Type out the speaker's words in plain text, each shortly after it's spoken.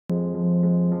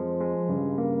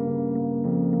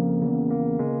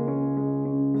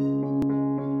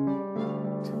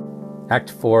Act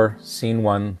 4, Scene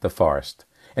 1, The Forest.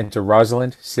 Enter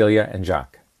Rosalind, Celia, and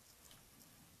Jacques.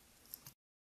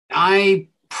 I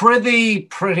prithee,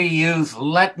 pretty youth,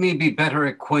 let me be better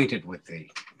acquainted with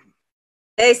thee.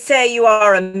 They say you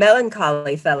are a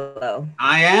melancholy fellow.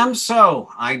 I am so.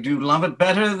 I do love it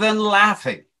better than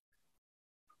laughing.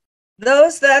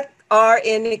 Those that are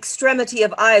in extremity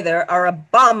of either are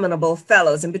abominable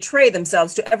fellows and betray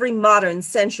themselves to every modern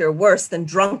censure worse than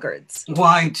drunkards.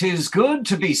 Why, 'tis good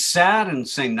to be sad and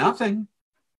say nothing.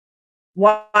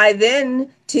 Why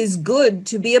then, 'tis good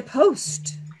to be a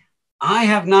post. I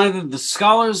have neither the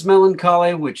scholar's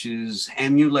melancholy, which is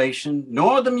emulation,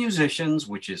 nor the musician's,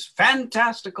 which is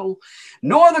fantastical,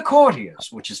 nor the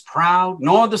courtier's, which is proud,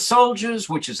 nor the soldier's,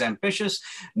 which is ambitious,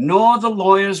 nor the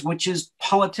lawyer's, which is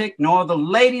politic, nor the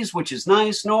lady's, which is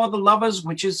nice, nor the lover's,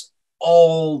 which is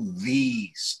all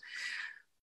these.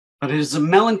 But it is a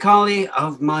melancholy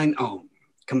of mine own,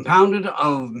 compounded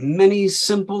of many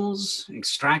simples,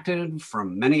 extracted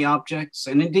from many objects,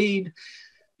 and indeed,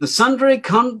 the sundry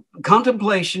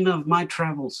contemplation of my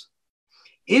travels,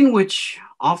 in which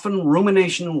often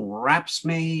rumination wraps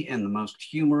me in the most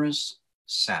humorous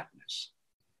sadness.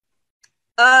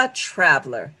 A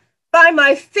traveler. By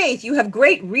my faith, you have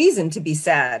great reason to be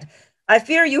sad. I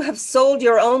fear you have sold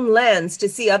your own lands to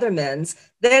see other men's.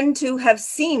 Then to have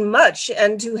seen much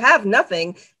and to have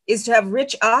nothing is to have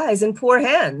rich eyes and poor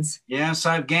hands. Yes,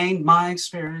 I've gained my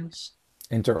experience.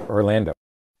 Enter Orlando.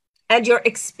 And your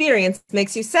experience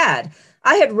makes you sad.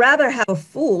 I had rather have a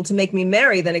fool to make me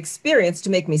merry than experience to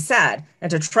make me sad,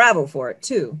 and to travel for it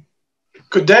too.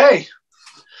 Good day,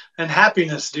 and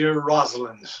happiness, dear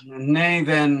Rosalind. Nay,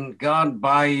 then, God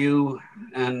buy you,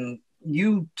 and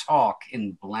you talk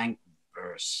in blank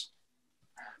verse.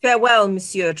 Farewell,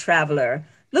 Monsieur Traveler.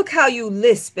 Look how you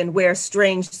lisp and wear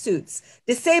strange suits.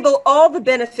 Disable all the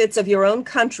benefits of your own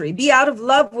country, be out of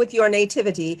love with your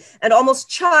nativity, and almost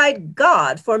chide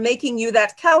God for making you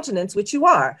that countenance which you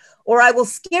are, or I will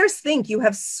scarce think you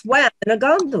have swam in a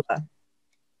gondola.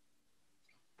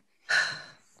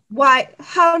 Why,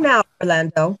 how now,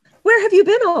 Orlando? Where have you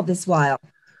been all this while?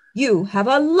 You have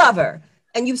a lover,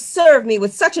 and you serve me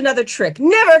with such another trick.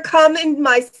 Never come in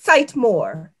my sight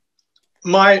more.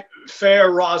 My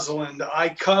fair Rosalind, I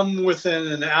come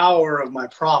within an hour of my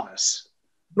promise.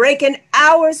 Break an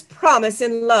hour's promise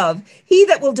in love. He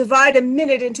that will divide a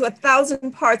minute into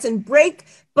 1,000 parts and break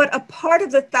but a part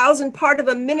of the 1,000th part of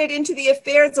a minute into the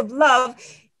affairs of love,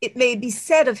 it may be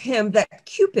said of him that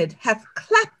Cupid hath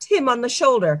clapped him on the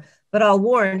shoulder, but I'll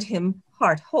warrant him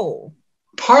heart whole.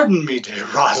 Pardon me, dear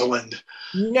Rosalind.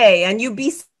 Nay, and you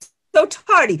be so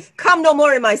tardy. Come no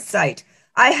more in my sight.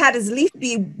 I had as lief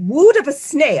be wooed of a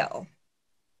snail.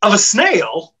 Of a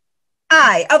snail?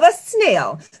 Aye, of a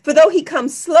snail. For though he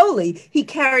comes slowly, he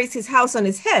carries his house on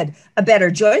his head. A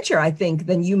better jointure, I think,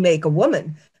 than you make a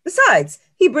woman. Besides,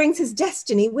 he brings his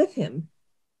destiny with him.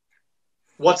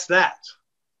 What's that?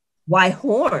 Why,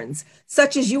 horns,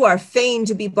 such as you are fain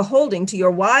to be beholding to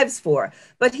your wives for.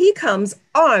 But he comes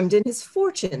armed in his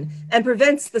fortune, and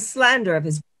prevents the slander of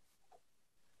his.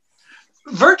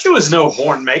 Virtue is no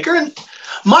horn maker, and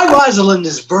my Rosalind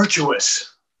is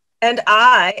virtuous. And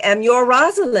I am your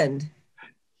Rosalind.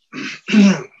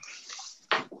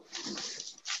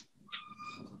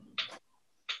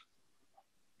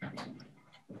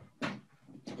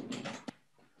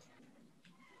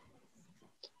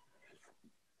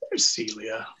 There's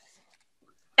Celia.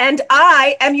 And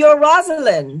I am your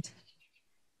Rosalind.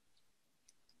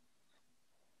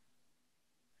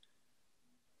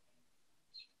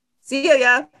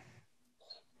 Celia.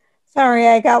 Sorry,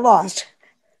 I got lost.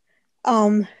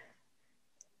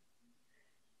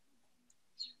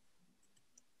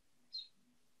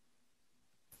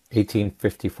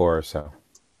 1854 or so.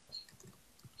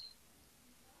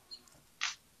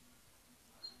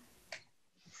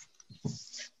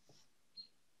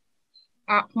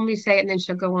 Let me say it and then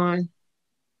she'll go on.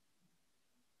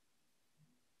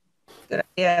 Good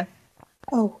idea.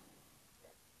 Oh.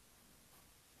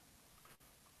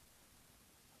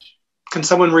 Can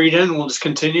someone read in and we'll just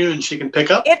continue and she can pick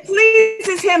up? It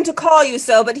pleases him to call you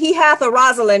so, but he hath a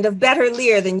Rosalind of better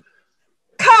leer than you.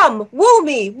 Come, woo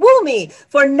me,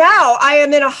 for now I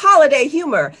am in a holiday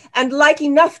humor, and like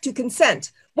enough to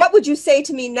consent. What would you say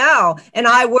to me now, and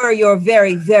I were your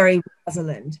very, very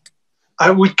Rosalind? I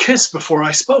would kiss before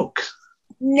I spoke.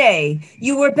 Nay,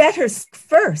 you were better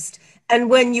first, and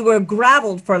when you were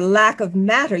gravelled for lack of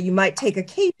matter, you might take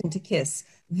occasion to kiss.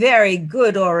 Very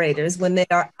good orators, when they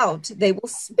are out, they will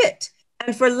spit.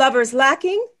 And for lovers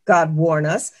lacking, God warn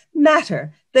us,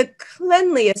 matter. The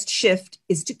cleanliest shift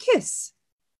is to kiss.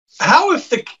 How if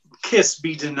the kiss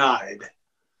be denied?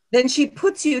 Then she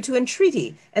puts you to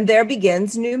entreaty, and there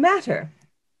begins new matter.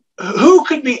 Who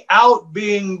could be out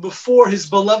being before his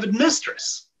beloved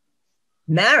mistress?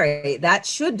 Marry, that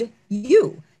should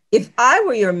you. If I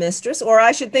were your mistress, or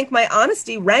I should think my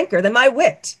honesty ranker than my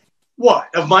wit.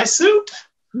 What, of my suit?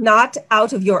 Not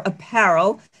out of your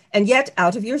apparel, and yet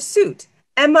out of your suit.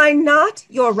 Am I not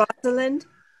your Rosalind?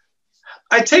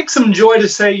 I take some joy to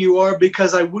say you are,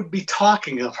 because I would be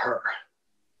talking of her.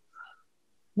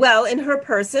 Well, in her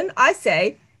person, I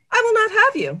say, I will not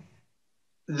have you.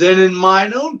 Then in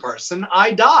mine own person,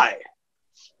 I die.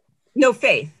 No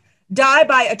faith. Die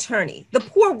by attorney. The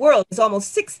poor world is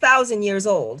almost 6,000 years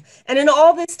old, and in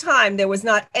all this time there was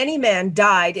not any man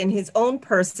died in his own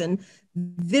person,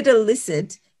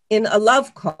 videlicet, in a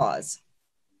love cause.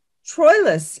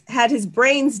 Troilus had his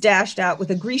brains dashed out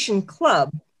with a Grecian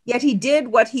club, yet he did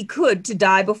what he could to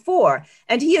die before,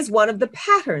 and he is one of the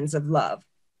patterns of love.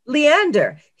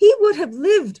 Leander, he would have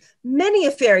lived many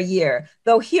a fair year,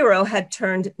 though Hero had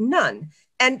turned none.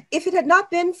 And if it had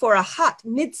not been for a hot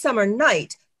midsummer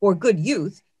night, or good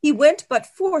youth, he went but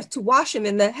forth to wash him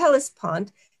in the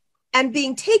Hellespont, and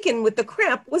being taken with the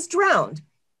cramp was drowned.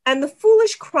 And the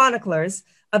foolish chroniclers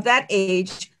of that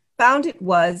age found it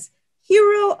was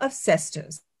Hero of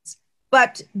Sestos.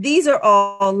 But these are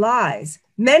all lies.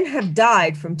 Men have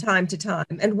died from time to time,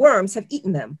 and worms have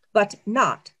eaten them, but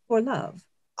not for love.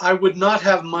 I would not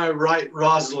have my right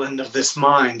Rosalind of this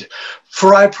mind,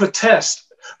 for I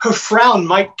protest, her frown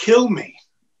might kill me.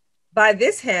 By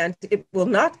this hand, it will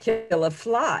not kill a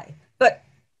fly. But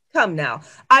come now,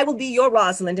 I will be your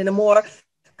Rosalind in a more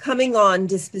coming on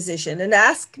disposition, and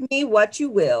ask me what you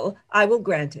will, I will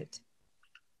grant it.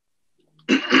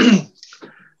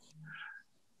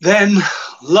 Then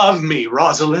love me,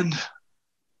 Rosalind.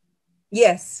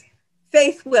 Yes,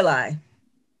 faith will I.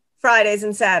 Fridays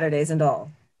and Saturdays and all.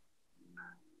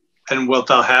 And wilt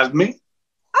thou have me?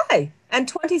 Aye, and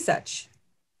 20 such.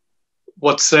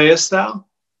 What sayest thou?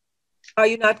 Are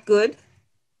you not good?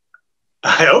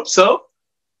 I hope so.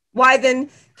 Why then,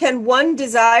 can one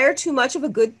desire too much of a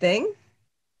good thing?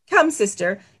 Come,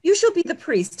 sister, you shall be the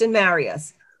priest and marry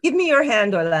us. Give me your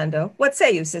hand, Orlando. What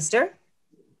say you, sister?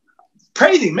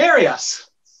 Pray thee, marry us.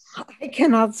 I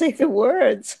cannot say the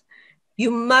words. You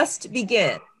must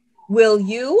begin. Will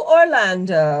you,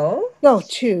 Orlando? Go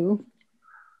to.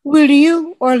 Will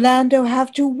you, Orlando,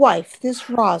 have to wife this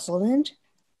Rosalind?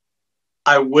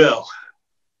 I will.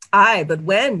 Aye, but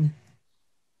when?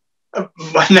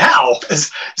 Now,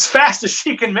 as fast as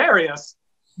she can marry us.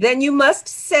 Then you must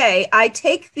say, I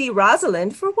take thee,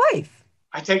 Rosalind, for wife.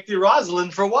 I take thee,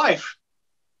 Rosalind, for wife.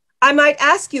 I might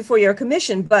ask you for your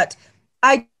commission, but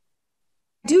I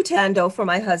do Tando for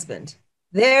my husband.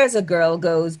 There's a girl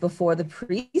goes before the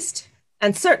priest,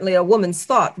 and certainly a woman's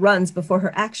thought runs before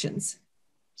her actions.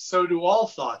 So do all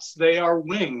thoughts. They are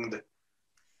winged.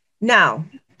 Now,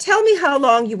 tell me how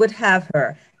long you would have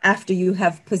her after you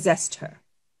have possessed her.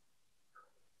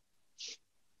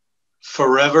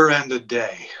 Forever and a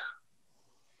day.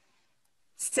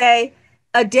 Say,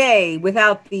 a day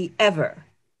without the ever.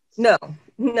 No,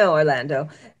 Orlando.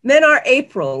 Men are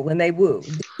April when they woo,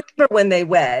 December when they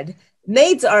wed.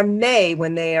 Maids are May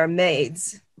when they are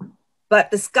maids. But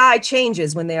the sky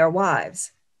changes when they are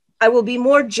wives. I will be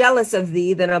more jealous of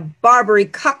thee than a Barbary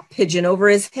cock pigeon over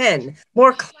his hen,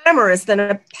 more clamorous than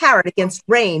a parrot against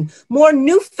rain, more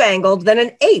newfangled than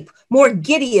an ape, more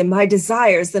giddy in my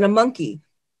desires than a monkey.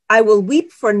 I will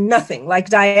weep for nothing like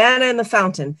Diana in the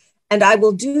fountain, and I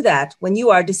will do that when you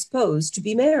are disposed to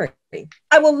be merry.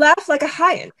 I will laugh like a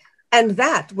hind, and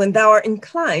that when thou art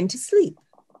inclined to sleep.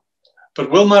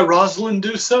 But will my Rosalind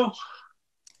do so?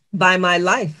 By my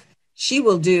life, she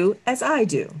will do as I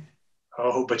do.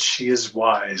 Oh, but she is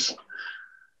wise.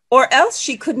 Or else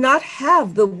she could not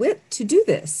have the wit to do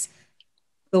this.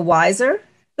 The wiser,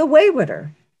 the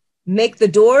waywarder. Make the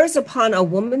doors upon a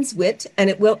woman's wit, and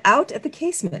it will out at the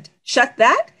casement. Shut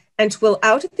that, and 'twill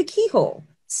out at the keyhole.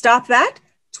 Stop that,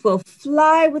 'twill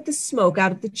fly with the smoke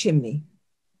out of the chimney.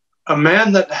 A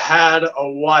man that had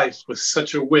a wife with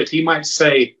such a wit, he might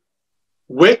say,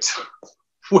 wit,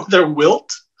 whither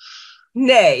wilt?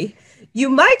 Nay, you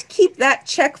might keep that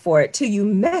check for it till you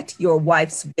met your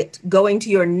wife's wit going to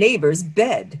your neighbor's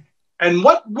bed. And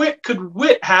what wit could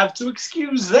wit have to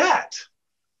excuse that?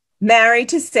 Marry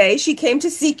to say she came to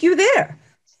seek you there.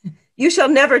 You shall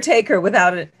never take her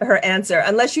without her answer,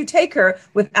 unless you take her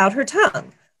without her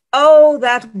tongue. Oh,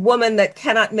 that woman that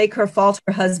cannot make her fault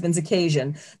her husband's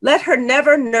occasion. Let her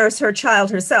never nurse her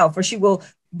child herself, or she will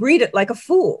breed it like a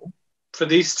fool. For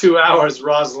these 2 hours,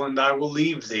 Rosalind, I will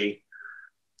leave thee.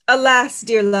 Alas,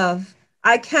 dear love,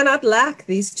 I cannot lack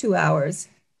these 2 hours.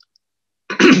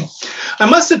 I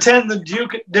must attend the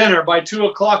Duke at dinner. By 2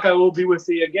 o'clock I will be with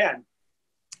thee again.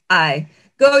 Aye,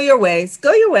 go your ways,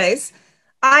 go your ways.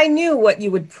 I knew what you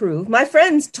would prove. My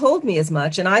friends told me as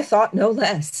much, and I thought no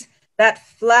less. That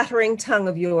flattering tongue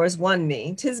of yours won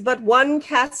me. 'Tis but one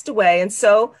cast away, and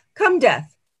so come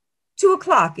death. 2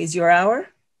 o'clock is your hour.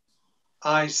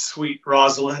 Aye, sweet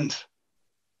Rosalind.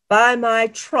 By my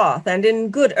troth, and in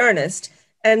good earnest,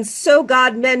 and so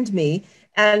God mend me,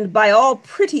 and by all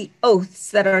pretty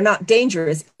oaths that are not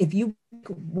dangerous, if you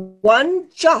break one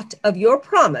jot of your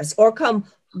promise, or come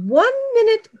 1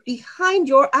 minute behind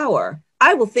your hour,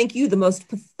 I will think you the most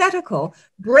pathetical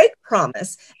break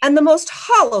promise, and the most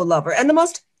hollow lover, and the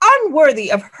most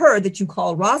unworthy of her that you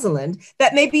call Rosalind,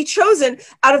 that may be chosen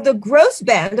out of the gross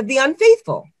band of the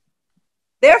unfaithful.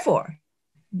 Therefore,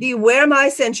 beware my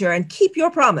censure, and keep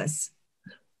your promise.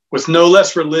 With no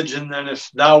less religion than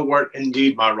if thou wert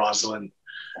indeed my Rosalind.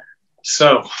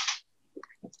 So,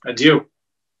 adieu.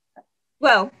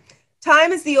 Well,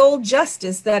 time is the old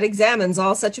justice that examines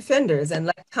all such offenders, and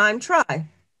let time try.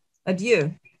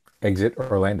 Adieu. Exit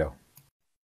Orlando.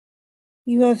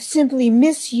 You have simply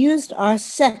misused our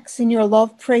sex in your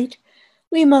love prate.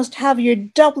 We must have your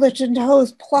doublet and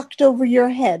hose plucked over your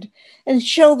head, and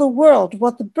show the world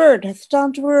what the bird hath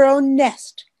done to her own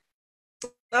nest.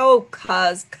 Oh,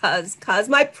 coz,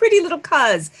 my pretty little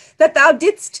coz, that thou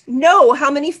didst know how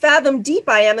many fathom deep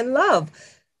I am in love.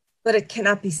 But it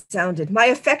cannot be sounded. My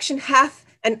affection hath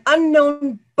an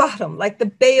unknown bottom, like the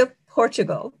Bay of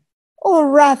Portugal. Or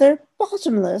rather,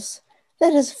 bottomless,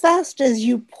 that as fast as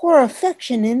you pour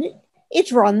affection in it,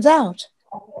 it runs out.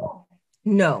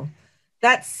 No,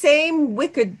 that same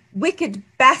wicked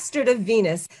bastard of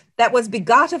Venus, that was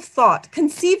begot of thought,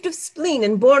 conceived of spleen,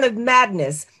 and born of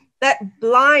madness, that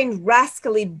blind,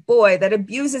 rascally boy that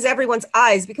abuses everyone's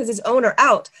eyes because his own are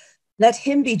out, let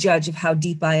him be judge of how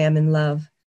deep I am in love.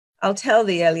 I'll tell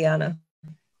thee, Eliana,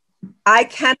 I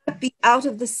cannot be out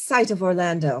of the sight of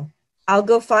Orlando. I'll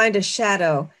go find a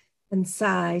shadow and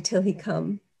sigh till he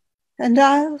come. And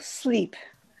I'll sleep.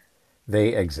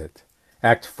 They exit.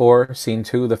 Act 4, Scene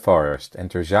 2, The Forest.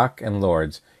 Enter Jacques and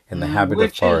Lords in the habit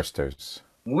of foresters.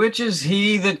 Which is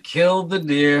he that killed the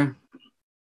deer?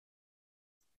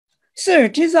 Sir,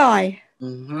 'tis I.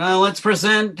 Well, let's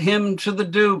present him to the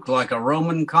Duke like a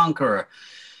Roman conqueror.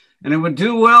 And it would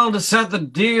do well to set the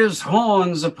deer's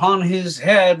horns upon his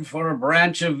head for a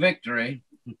branch of victory.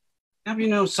 Have you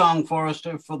no song,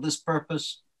 Forester, for this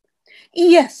purpose?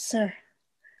 Yes, sir.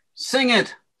 Sing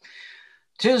it.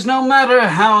 'Tis no matter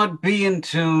how it be in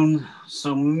tune,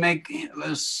 so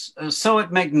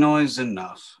it make noise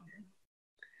enough.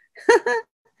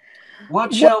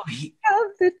 What shall he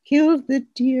have that killed the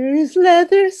deer is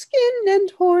leather, skin, and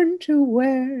horn to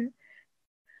wear?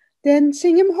 Then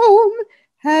sing him home,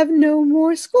 have no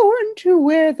more scorn to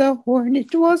wear the horn.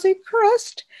 It was a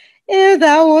crust ere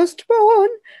thou wast born.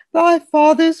 Thy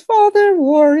father's father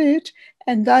wore it,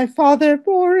 and thy father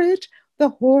bore it. The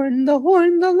horn, the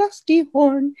lusty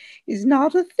horn, is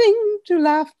not a thing to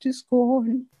laugh to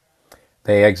scorn.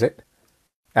 They exit.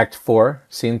 Act 4,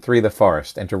 Scene 3, The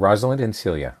Forest. Enter Rosalind and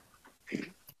Celia.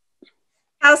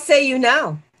 How say you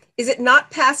now? Is it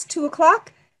not past 2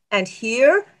 o'clock? And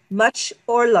here much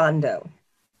Orlando.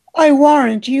 I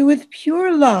warrant you with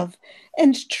pure love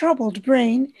and troubled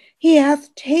brain, he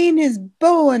hath ta'en his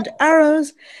bow and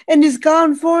arrows, and is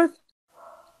gone forth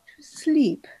to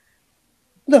sleep.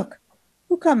 Look,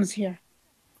 who comes here?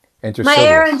 Enter My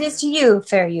Silvia. errand is to you,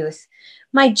 fair youth.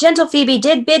 My gentle Phoebe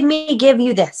did bid me give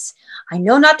you this. I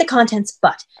know not the contents,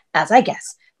 but, as I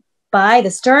guess, by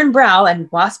the stern brow and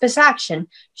waspish action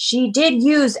she did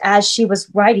use as she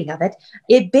was writing of it,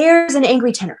 it bears an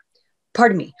angry tenor.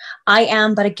 Pardon me, I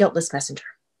am but a guiltless messenger.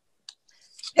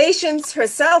 Patience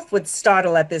herself would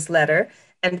startle at this letter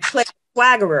and play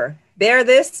swaggerer. Bear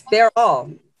this, bear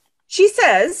all. She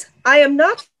says, I am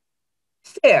not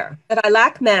fair, that I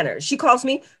lack manners. She calls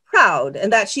me proud,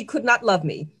 and that she could not love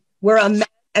me, were a man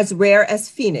as rare as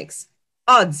Phoenix.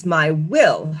 Odds my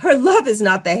will, her love is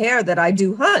not the hare that I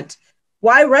do hunt.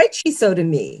 Why writes she so to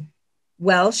me?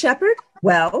 Well, shepherd,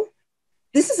 well,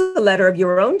 this is a letter of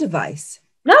your own device.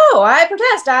 No, I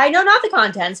protest, I know not the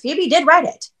contents. Phoebe did write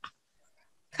it.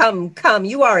 Come,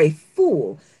 you are a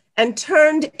fool, and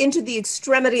turned into the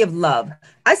extremity of love.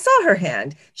 I saw her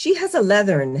hand. She has a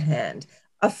leathern hand,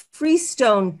 a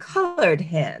freestone colored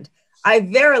hand. I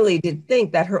verily did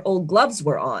think that her old gloves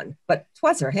were on, but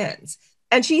 'twas her hands.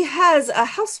 And she has a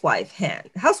housewife's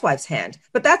hand,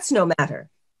 but that's no matter.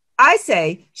 I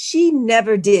say she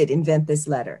never did invent this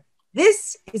letter.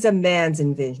 This is a man's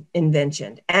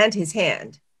invention, and his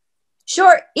hand.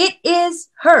 Sure, it is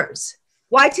hers.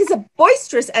 Why, 'tis a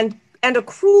boisterous and and a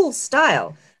cruel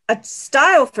style, a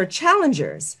style for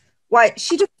challengers. Why,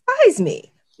 she defies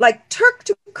me, like Turk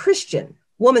to Christian.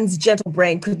 Woman's gentle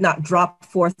brain could not drop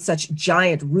forth such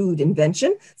giant rude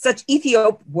invention, such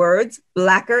Ethiop words,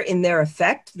 blacker in their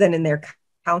effect than in their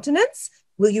countenance.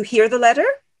 Will you hear the letter?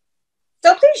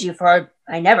 So please you, for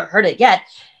I never heard it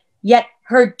yet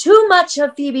heard too much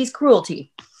of Phoebe's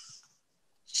cruelty.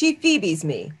 She Phoebes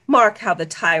me. Mark how the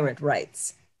tyrant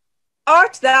writes.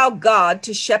 Art thou God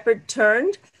to shepherd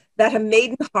turned, that a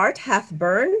maiden heart hath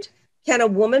burned? Can a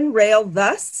woman rail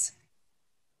thus?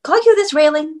 Call you this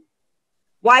railing?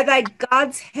 Why, thy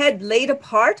God's head laid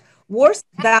apart, warst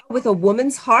thou with a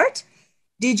woman's heart?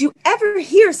 Did you ever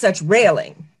hear such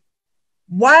railing?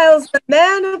 Whiles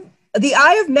the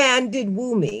eye of man did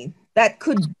woo me, that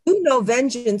could do no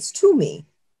vengeance to me,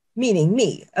 meaning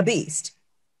me, a beast.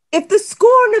 If the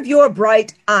scorn of your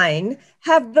bright eyne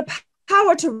have the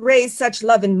power to raise such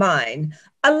love in mine,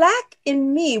 alack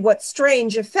in me what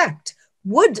strange effect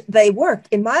would they work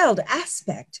in mild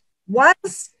aspect?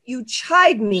 Whilst you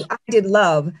chide me, I did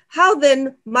love, how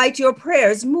then might your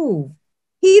prayers move?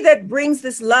 He that brings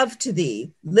this love to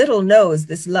thee, little knows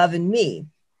this love in me,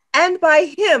 and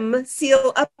by him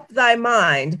seal up thy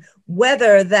mind,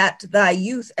 whether that thy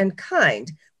youth and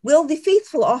kind will the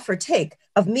faithful offer take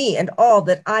of me and all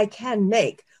that I can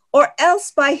make, or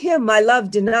else by him my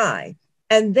love deny,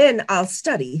 and then I'll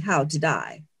study how to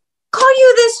die. Call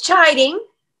you this chiding?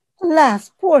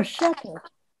 Alas, poor shepherd.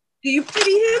 Do you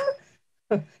pity him?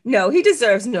 No, he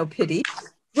deserves no pity.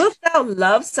 Wilt thou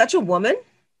love such a woman?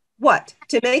 What,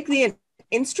 to make thee an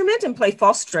instrument and play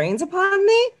false strains upon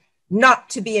thee? Not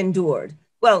to be endured.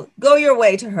 Well, go your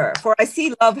way to her, for I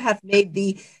see love hath made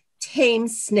thee tame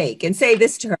snake, and say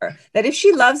this to her, that if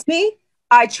she loves me,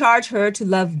 I charge her to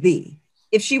love thee.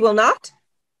 If she will not,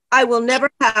 I will never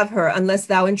have her unless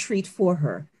thou entreat for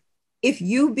her. If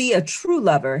you be a true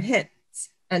lover, hence,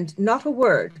 and not a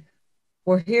word,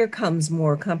 for here comes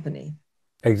more company.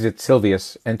 Exit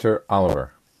Silvius, enter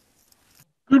Oliver.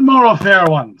 Good morrow, fair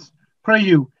ones. Pray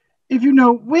you, if you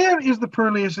know, where is the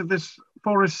purliest of this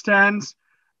forest stands,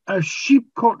 a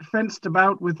sheepcote fenced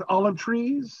about with olive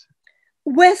trees?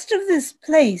 West of this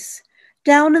place,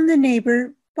 down in the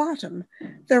neighbor bottom,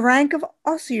 the rank of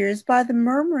osiers by the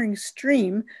murmuring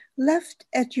stream, left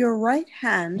at your right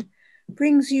hand,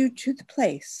 brings you to the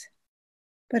place.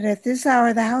 But at this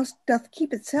hour the house doth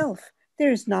keep itself,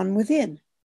 there is none within.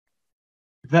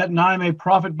 If that I may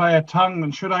profit by a tongue,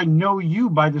 then should I know you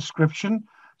by description,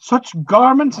 such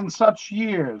garments and such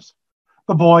years.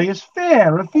 The boy is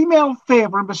fair, a female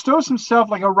favor, and bestows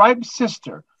himself like a ripe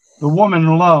sister, the woman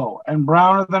low and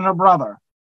browner than her brother.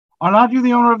 Are not you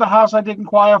the owner of the house I did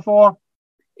inquire for?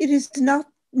 It is not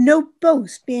no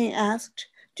boast being asked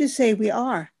to say we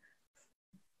are.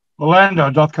 Orlando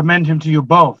doth commend him to you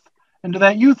both, and to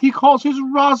that youth he calls his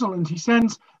Rosalind he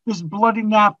sends this bloody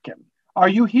napkin. Are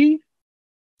you he?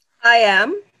 I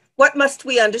am. What must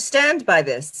we understand by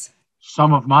this?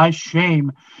 Some of my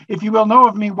shame, if you will know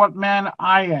of me what man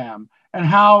I am, and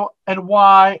how and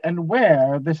why and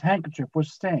where this handkerchief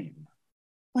was stained.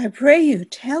 I pray you,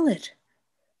 tell it.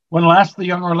 When last the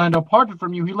young Orlando parted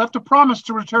from you, he left a promise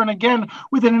to return again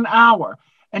within an hour,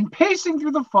 and pacing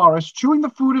through the forest, chewing the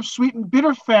food of sweet and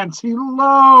bitter fancy,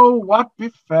 lo, what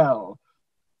befell?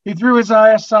 He threw his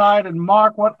eye aside, and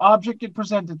mark what object did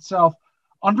present itself.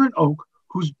 Under an oak,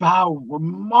 whose boughs were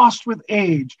mossed with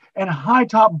age, and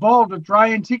high-top bald with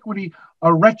dry antiquity,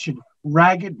 a wretched,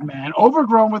 ragged man,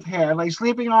 overgrown with hair, lay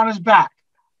sleeping on his back.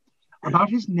 About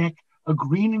his neck, a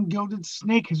green and gilded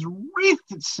snake has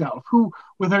wreathed itself, who,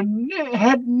 with her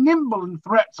head nimble in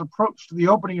threats, approached to the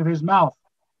opening of his mouth.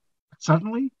 But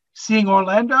suddenly, seeing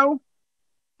Orlando,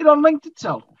 it unlinked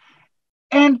itself,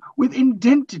 and with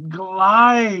indented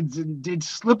glides and did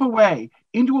slip away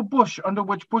into a bush, under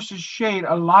which bush's shade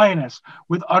a lioness,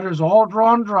 with udders all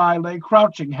drawn dry, lay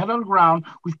crouching, head on ground,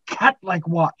 with cat-like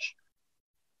watch.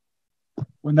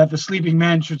 When that the sleeping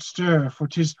man should stir, for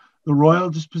 'tis the royal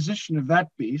disposition of that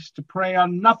beast to prey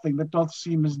on nothing that doth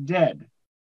seem as dead.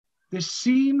 This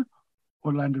seen,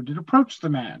 Orlando did approach the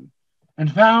man,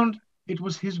 and found it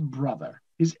was his brother,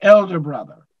 his elder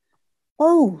brother.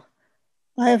 Oh,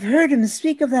 I have heard him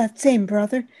speak of that same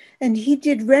brother, and he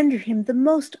did render him the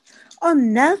most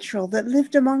unnatural that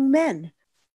lived among men.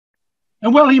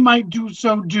 And well he might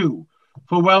do,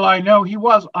 for well I know he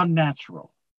was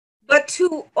unnatural. But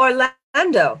to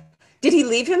Orlando, did he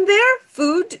leave him there?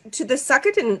 Food to the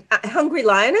sucket and hungry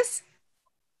lioness?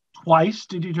 Twice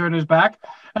did he turn his back,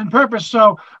 and purpose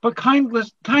so, but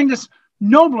kindness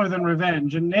nobler than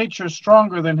revenge, and nature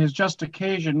stronger than his just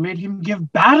occasion, made him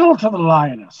give battle to the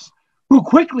lioness, who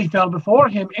quickly fell before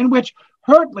him, in which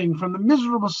hurtling from the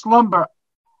miserable slumber,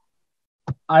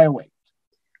 I awake.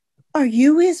 Are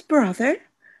you his brother?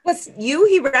 Was you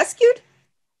he rescued?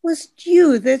 Was it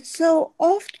you that so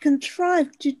oft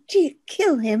contrived to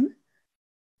kill him?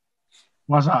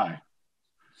 Was I?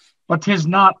 But 'tis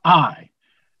not I.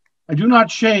 I do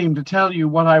not shame to tell you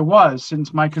what I was,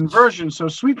 since my conversion so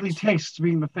sweetly tastes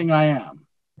being the thing I am.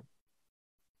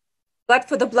 But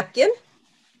for the blackin?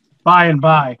 By and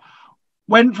by,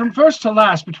 when from first to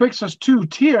last betwixt us two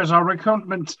tears our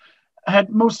recontment had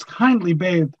most kindly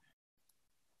bathed,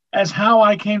 as how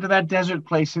I came to that desert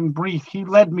place in brief, he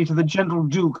led me to the gentle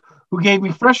Duke, who gave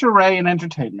me fresh array and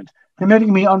entertainment,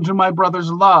 committing me unto my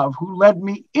brother's love, who led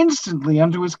me instantly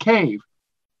unto his cave.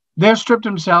 There stripped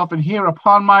himself, and here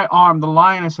upon my arm the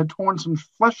lioness had torn some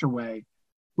flesh away,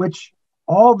 which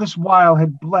all this while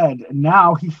had bled, and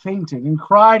now he fainted, and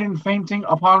cried in fainting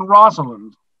upon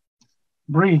Rosalind.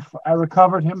 Brief, I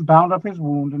recovered him, bound up his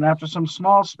wound, and after some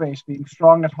small space, being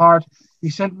strong at heart, he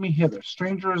sent me hither,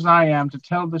 stranger as I am, to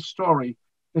tell this story,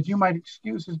 that you might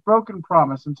excuse his broken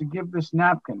promise, and to give this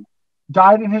napkin,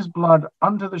 dyed in his blood,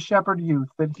 unto the shepherd youth,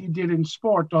 that he did in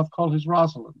sport doth call his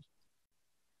Rosalind.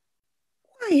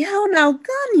 Why, how now,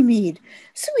 Ganymede,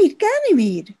 sweet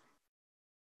Ganymede.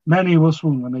 Many will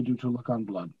swoon when they do to look on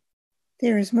blood.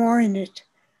 There is more in it.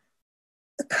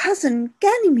 Cousin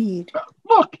Ganymede.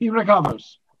 Look, he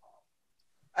recovers.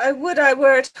 I would I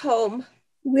were at home.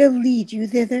 We'll lead you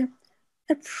thither.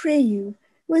 I pray you,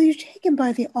 will you take him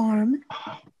by the arm?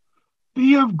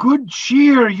 Be of good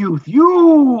cheer, youth.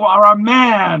 You are a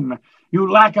man.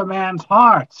 You lack a man's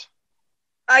heart.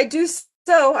 I do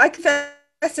so, I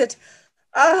confess it.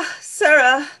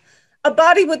 Sarah, a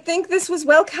body would think this was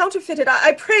well counterfeited.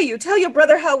 I pray you, tell your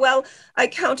brother how well I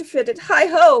counterfeited.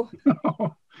 Hi-ho.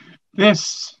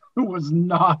 This was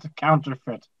not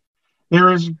counterfeit.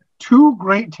 There is too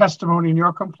great testimony in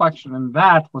your complexion, and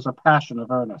that was a passion of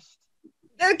earnest.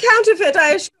 Counterfeit,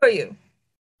 I assure you.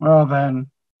 Well then,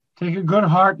 take a good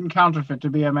heart and counterfeit to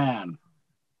be a man.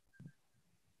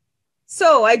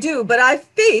 So I do, but I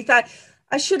faith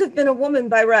I should have been a woman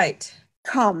by right.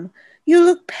 Come, you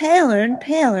look paler and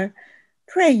paler.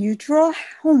 Pray you, draw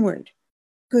homeward.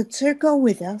 Good sir, go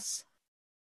with us.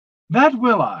 That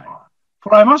will I,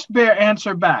 for I must bear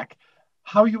answer back,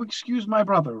 how you excuse my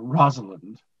brother,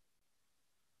 Rosalind.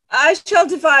 I shall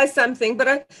devise something,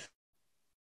 but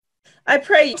I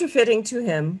pray you fitting to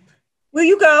him. Will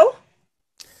you go?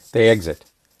 They exit.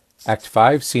 Act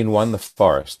 5, Scene 1, The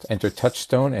Forest. Enter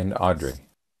Touchstone and Audrey.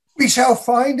 We shall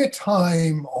find a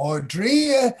time,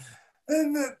 Audrey.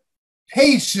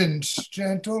 Patience,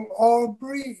 gentle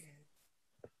Aubrey.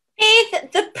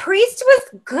 Faith, the priest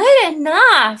was good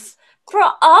enough for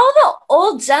all the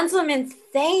old gentleman's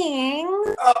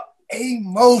saying. A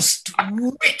most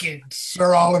wicked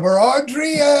Sir Oliver,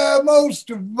 Audrey, a most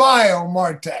vile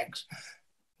Martax.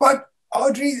 But,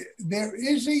 Audrey, there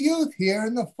is a youth here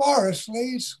in the forest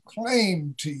lays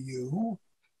claim to you.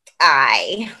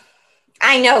 I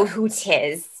know who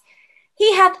 'tis.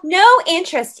 He hath no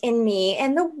interest in me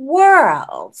in the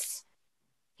world.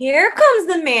 Here comes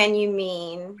the man you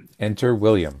mean. Enter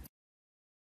William.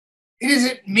 It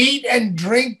isn't meat and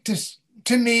drink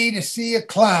to me to see a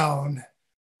clown.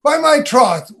 By my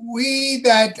troth, we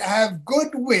that have good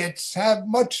wits have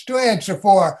much to answer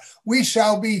for. We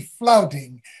shall be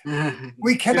flouting.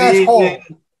 We cannot hold.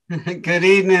 Good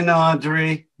evening,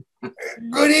 Audrey.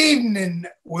 Good evening,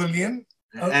 William.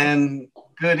 And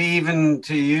good even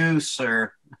to you,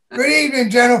 sir. Good evening,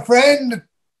 gentle friend.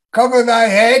 Cover thy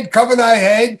head, cover thy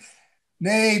head.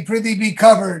 Nay, prithee be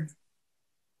covered.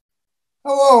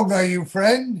 How old are you,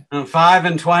 friend?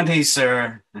 25,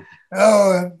 sir.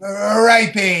 Oh, a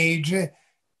ripe age.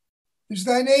 Is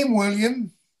thy name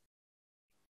William?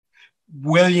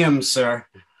 William, sir.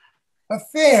 A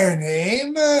fair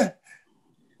name.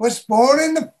 Was born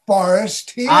in the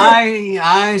forest here.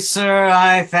 Aye, sir,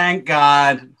 I thank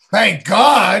God. Thank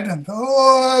God?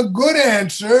 Oh, a good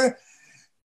answer.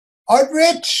 Art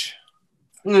rich?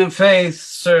 Faith,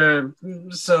 sir,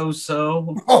 so.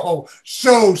 Oh,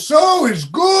 so is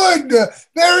good.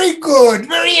 Very good.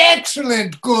 Very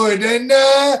excellent good. And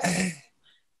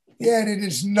yet it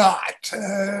is not.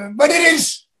 But it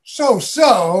is so.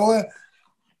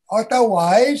 Art thou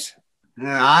wise?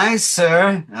 Aye,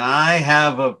 sir, I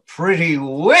have a pretty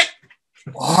wit.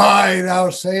 Why,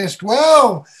 thou sayest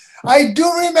well. I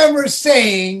do remember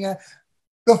saying,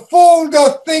 the fool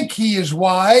doth think he is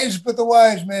wise, but the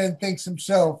wise man thinks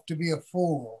himself to be a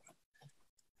fool.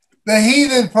 The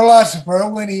heathen philosopher,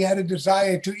 when he had a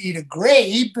desire to eat a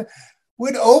grape,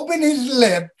 would open his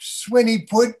lips when he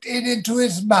put it into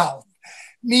his mouth,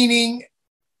 meaning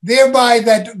thereby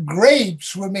that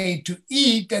grapes were made to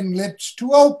eat and lips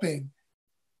to open.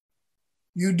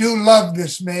 You do love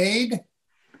this maid?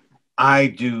 I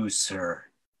do, sir.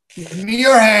 Give me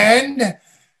your hand.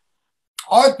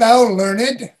 Art thou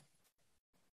learned?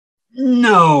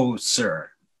 No,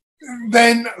 sir.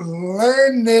 Then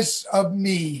learn this of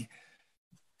me.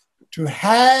 To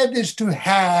have is to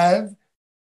have,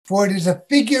 for it is a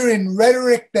figure in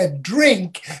rhetoric that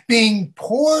drink, being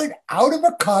poured out of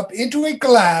a cup into a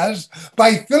glass,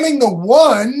 by filling the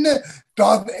one,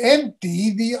 doth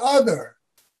empty the other.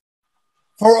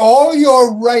 For all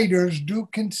your writers do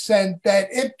consent that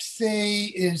ipse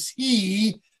is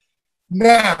he.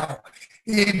 Now,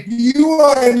 if you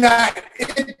are not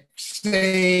ipse,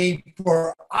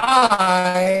 for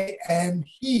I am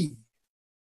he.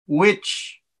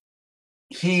 Which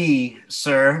he,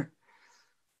 sir?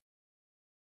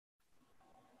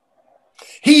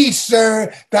 He,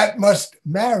 sir, that must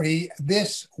marry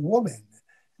this woman.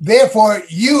 Therefore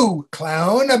you,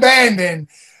 clown, abandon,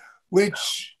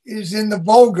 which is in the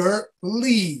vulgar,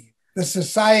 leave the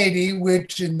society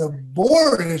which in the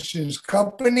boorish's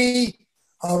company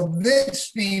of this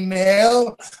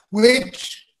female,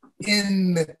 which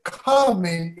in the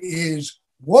common is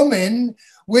woman,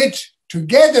 which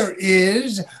together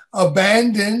is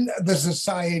abandon the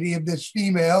society of this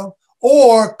female,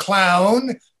 or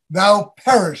clown, thou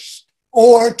perishest,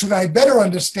 or to thy better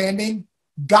understanding,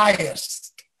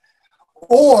 diest,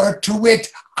 or to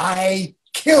wit, I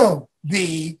kill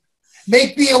thee,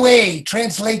 make thee away,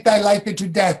 translate thy life into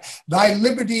death, thy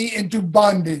liberty into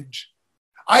bondage.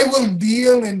 I will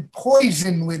deal in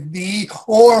poison with thee,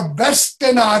 or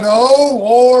bastinado,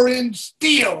 or in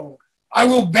steel. I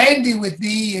will bandy with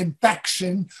thee in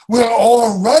faction, will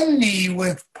o'errun thee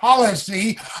with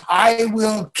policy. I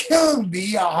will kill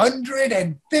thee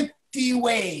 150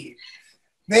 ways.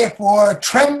 Therefore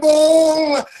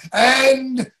tremble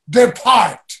and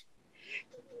depart.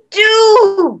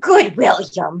 Do, good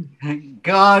William.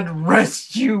 God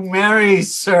rest you merry,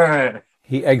 sir.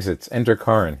 He exits. Enter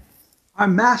Corin. Our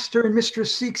master and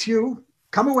mistress seeks you.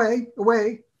 Come away,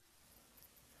 away.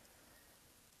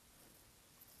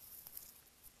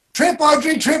 Trip,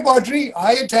 Audrey,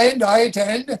 I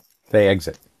attend. They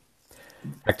exit.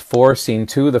 Act 4, Scene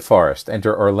 2, The Forest.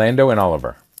 Enter Orlando and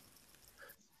Oliver.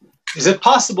 Is it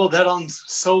possible that on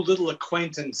so little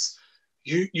acquaintance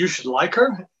you should like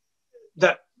her?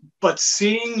 That but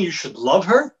seeing you should love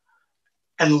her?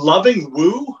 And loving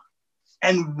woo?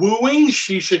 And wooing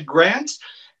she should grant?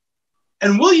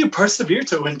 And will you persevere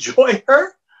to enjoy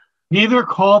her? Neither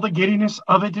call the giddiness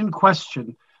of it in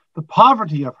question, the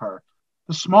poverty of her,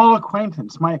 the small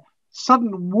acquaintance, my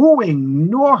sudden wooing,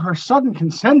 nor her sudden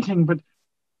consenting, but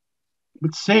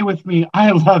say with me,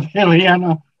 I love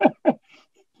Helena.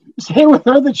 Say with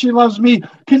her that she loves me.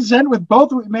 Consent with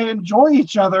both, we may enjoy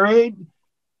each other.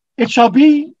 It shall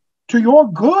be to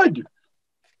your good.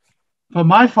 For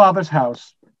my father's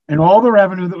house, and all the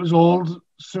revenue that was old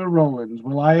Sir Rowland's,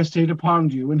 will I estate upon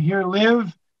you, and here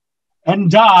live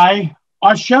and die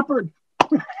a shepherd.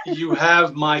 You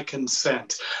have my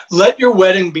consent. Let your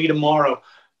wedding be tomorrow.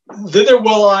 Thither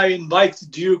will I invite the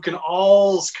Duke and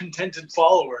all's contented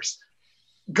followers.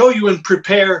 Go you and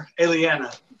prepare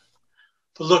Eliana.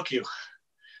 But look you,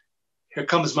 here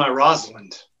comes my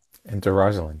Rosalind. Enter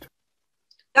Rosalind.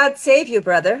 God save you,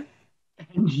 brother.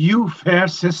 And you, fair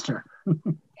sister.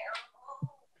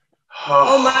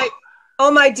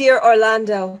 Oh my dear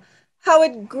Orlando, how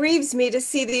it grieves me to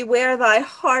see thee wear thy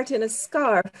heart in a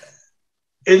scarf.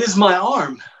 It is my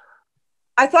arm.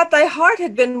 I thought thy heart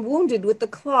had been wounded with the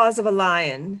claws of a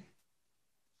lion.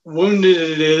 Wounded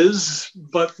it is,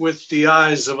 but with the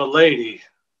eyes of a lady.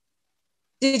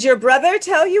 Did your brother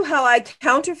tell you how I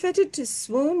counterfeited to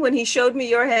swoon when he showed me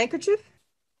your handkerchief?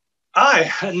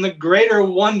 Aye, and the greater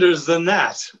wonders than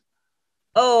that.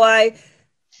 Oh, I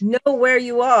know where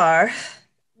you are.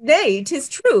 Nay, 'tis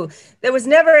true. There was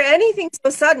never anything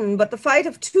so sudden but the fight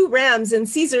of two rams and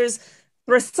Caesar's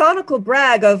thrasonical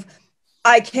brag of,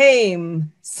 I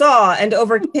came, saw, and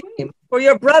overcame. For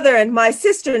your brother and my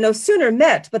sister no sooner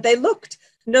met, but they looked.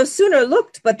 No sooner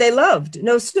looked, but they loved.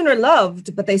 No sooner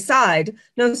loved, but they sighed.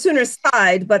 No sooner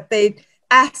sighed, but they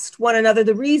asked one another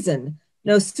the reason.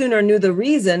 No sooner knew the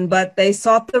reason, but they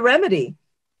sought the remedy.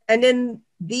 And in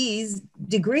these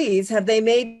degrees have they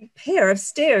made pair of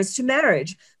stairs to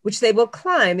marriage, which they will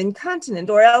climb incontinent,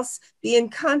 or else be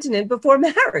incontinent before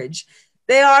marriage.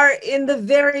 They are in the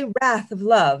very wrath of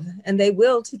love, and they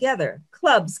will together.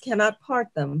 Clubs cannot part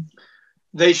them.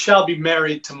 They shall be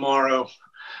married tomorrow,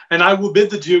 and I will bid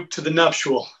the Duke to the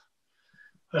nuptial.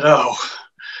 But oh,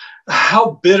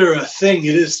 How bitter a thing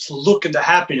it is to look into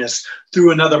happiness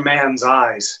through another man's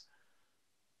eyes.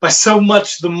 By so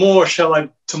much the more shall I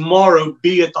tomorrow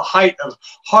be at the height of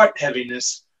heart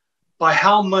heaviness, by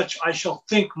how much I shall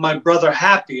think my brother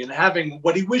happy and having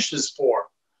what he wishes for.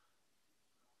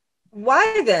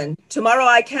 Why then, tomorrow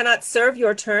I cannot serve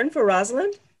your turn for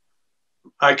Rosalind?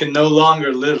 I can no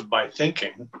longer live by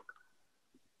thinking.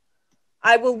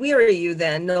 I will weary you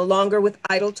then no longer with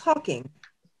idle talking.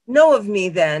 Know of me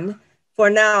then, for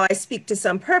now I speak to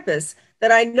some purpose,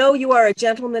 that I know you are a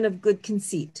gentleman of good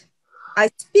conceit. I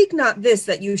speak not this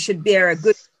that you should bear a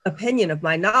good opinion of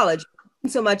my knowledge,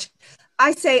 so much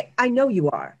I say I know you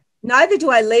are. Neither do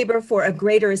I labor for a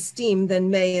greater esteem than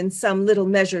may in some little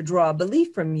measure draw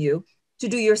belief from you, to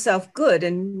do yourself good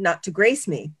and not to grace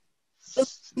me.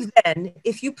 Then,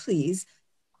 if you please,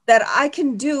 that I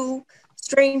can do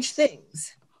strange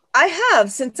things. I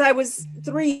have, since I was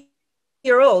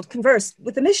 3-year-old, conversed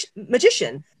with a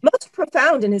magician, most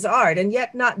profound in his art, and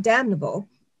yet not damnable.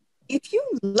 If you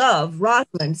love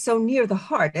Rosalind so near the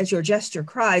heart as your gesture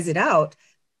cries it out,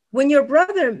 when your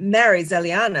brother marries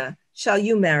Eliana, shall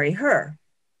you marry her?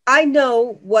 I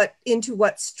know into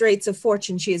what straits of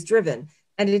fortune she is driven,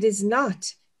 and it is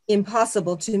not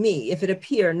impossible to me, if it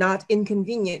appear not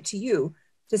inconvenient to you,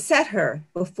 to set her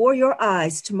before your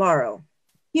eyes tomorrow,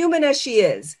 human as she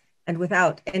is, and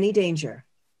without any danger.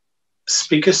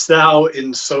 Speakest thou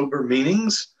in sober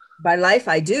meanings? By life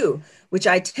I do, which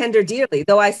I tender dearly,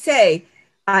 though I say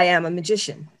I am a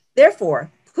magician.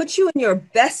 Therefore, put you in your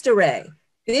best array,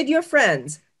 bid your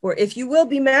friends, for if you will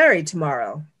be married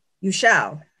tomorrow, you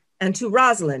shall, and to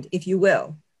Rosalind, if you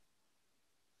will.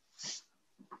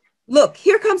 Look,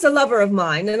 here comes a lover of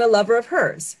mine and a lover of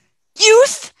hers.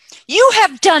 Youth, you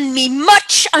have done me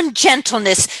much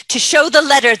ungentleness to show the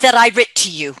letter that I writ to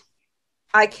you.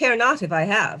 I care not if I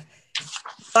have.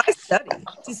 I study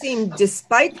to seem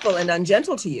despiteful and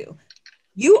ungentle to you.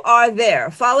 You are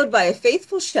there, followed by a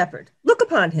faithful shepherd. Look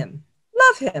upon him,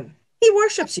 love him, he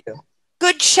worships you.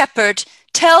 Good shepherd,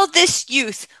 tell this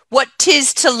youth what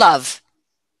 'tis to love.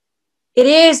 It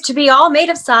is to be all made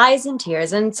of sighs and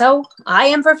tears, and so I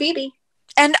am for Phoebe.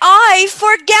 And I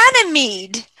for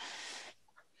Ganymede.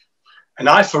 And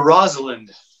I for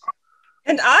Rosalind.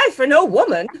 And I for no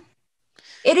woman.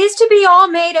 It is to be all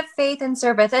made of faith and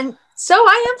service, and so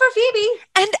I am for Phoebe.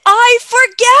 And I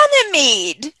for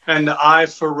Ganymede. And I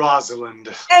for Rosalind.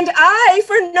 And I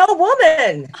for no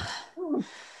woman.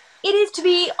 It is to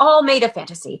be all made of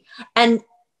fantasy, and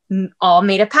all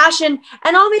made of passion,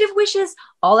 and all made of wishes,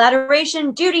 all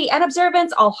adoration, duty, and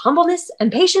observance, all humbleness,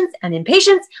 and patience, and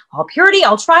impatience, all purity,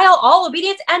 all trial, all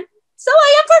obedience, and so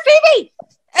I am for Phoebe.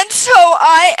 And so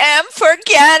I am for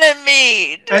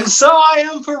Ganymede. And so I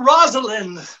am for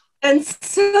Rosalind. And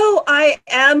so I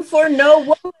am for no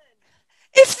woman.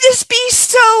 If this be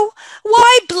so,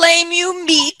 why blame you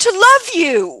me to love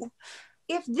you?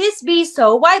 If this be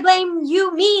so, why blame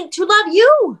you me to love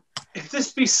you? If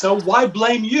this be so, why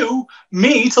blame you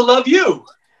me to love you?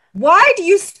 Why do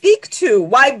you speak to?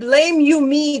 Why blame you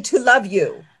me to love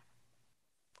you?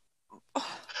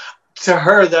 To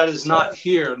her that is not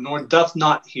here, nor doth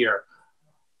not hear.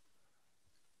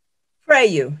 Pray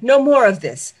you, no more of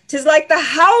this. 'Tis like the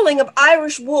howling of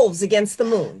Irish wolves against the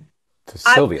moon. To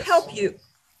Sylvius. I will help you.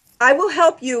 I will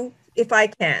help you if I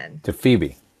can. To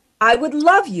Phoebe. I would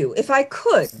love you if I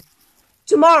could.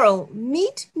 Tomorrow,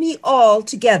 meet me all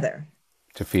together.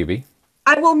 To Phoebe.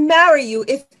 I will marry you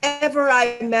if ever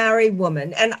I marry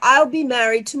woman, and I'll be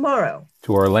married tomorrow.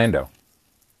 To Orlando.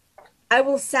 I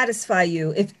will satisfy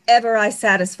you if ever I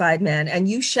satisfied man, and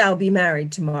you shall be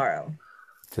married tomorrow.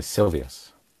 To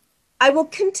Sylvius. I will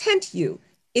content you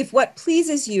if what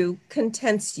pleases you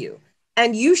contents you,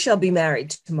 and you shall be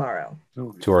married tomorrow.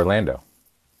 To Orlando.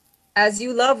 As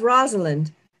you love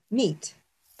Rosalind, meet.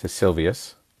 To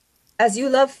Sylvius. As you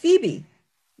love Phoebe,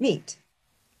 meet.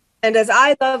 And as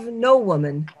I love no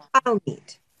woman, I'll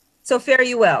meet. So fare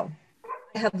you well.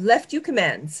 I have left you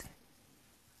commands.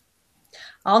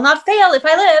 I'll not fail if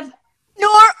I live.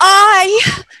 Nor I.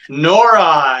 Nor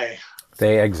I.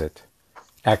 They exit.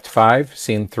 Act 5,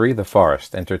 Scene 3, The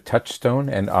Forest. Enter Touchstone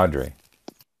and Audrey.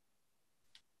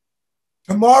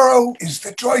 Tomorrow is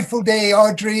the joyful day,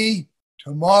 Audrey.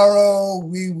 Tomorrow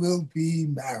we will be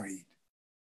married.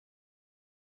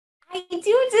 I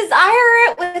do desire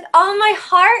it with all my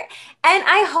heart, and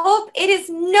I hope it is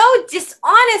no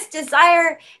dishonest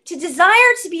desire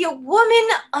to be a woman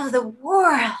of the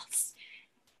world.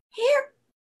 Here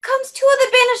comes 2 of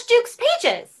the banished duke's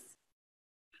pages.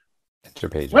 Enter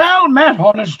Pages. Well met,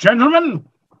 honest gentlemen.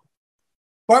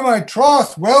 By my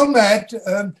troth, well met.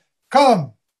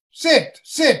 Come,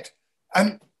 sit,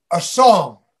 and a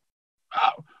song.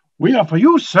 We are for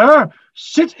you, sir.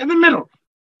 Sit in the middle.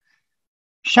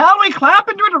 Shall we clap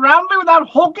and do it roundly without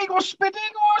hulking or spitting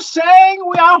or saying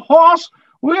we are hoarse?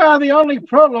 We are the only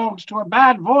prologues to a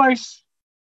bad voice.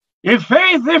 If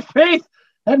faith,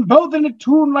 and both in a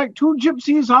tune like two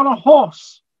gypsies on a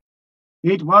horse.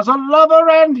 It was a lover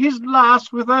and his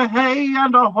lass with a hey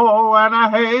and a ho and a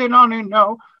hey nonny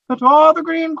no, that o'er the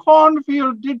green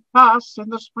cornfield did pass in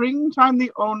the springtime,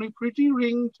 the only pretty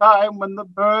ring time when the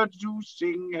birds do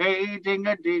sing, hey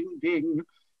ding-a-ding-ding.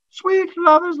 Sweet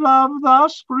lovers love the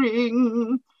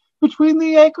spring. Between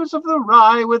the acres of the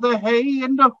rye, with a hey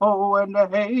and a ho and a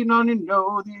hey nonny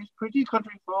no, these pretty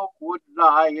country folk would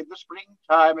lie in the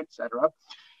springtime, etc.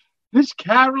 This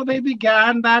carol they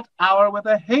began that hour with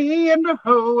a hey and a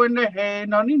ho and a hey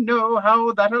nonny no,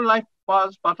 how that a life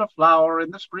was but a flower in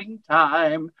the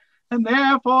springtime. And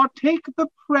therefore take the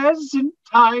present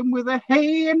time with a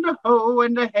hey and a ho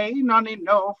and a hey nonny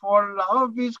no, for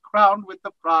love is crowned with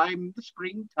the prime, the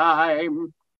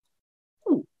springtime.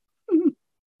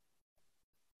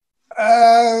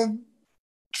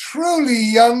 Truly,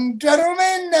 young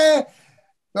gentlemen,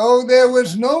 though there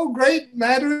was no great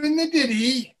matter in the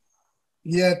ditty,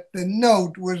 yet the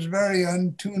note was very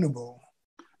untunable.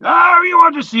 You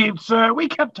are deceived, sir. We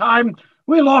kept time.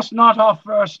 We lost not our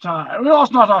first time. We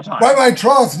lost not our time. By my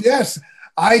troth, yes,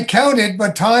 I counted,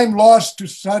 but time lost to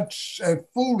such a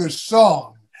foolish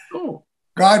song. Oh.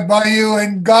 God by you,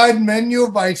 and God mend your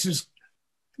vices.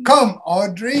 Come,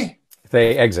 Audrey.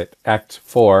 They exit. Act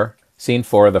 4, Scene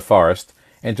 4, The Forest.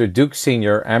 Enter Duke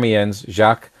Senior, Amiens,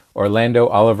 Jacques, Orlando,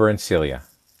 Oliver, and Celia.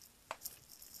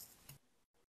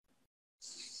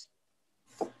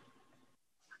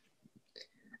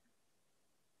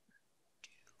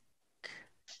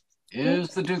 Is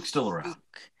the Duke still around?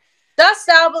 Dost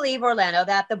thou believe, Orlando,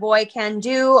 that the boy can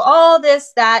do all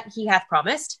this that he hath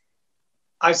promised?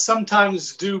 I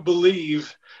sometimes do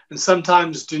believe, and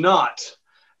sometimes do not.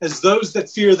 As those that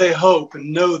fear they hope,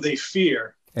 and know they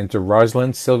fear. Enter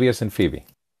Rosalind, Silvius, and Phoebe.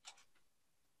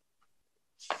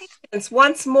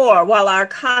 Once more, while our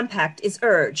compact is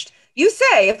urged. You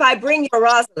say, if I bring your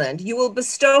Rosalind, you will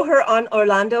bestow her on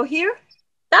Orlando here?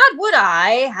 That would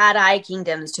I, had I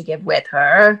kingdoms to give with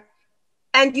her.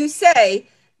 And you say,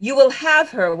 you will have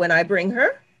her when I bring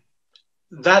her?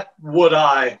 That would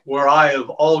I, were I of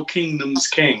all kingdoms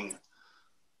king.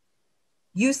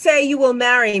 You say you will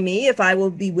marry me if I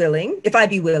be willing.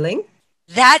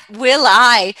 That will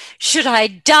I, should I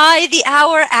die the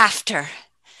hour after.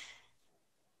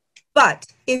 But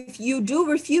if you do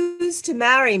refuse to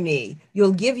marry me,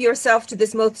 you'll give yourself to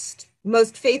this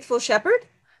most faithful shepherd?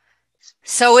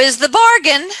 So is the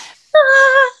bargain.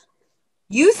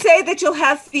 You say that you'll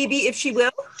have Phoebe if she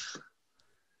will?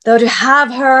 Though to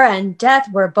have her and death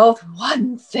were both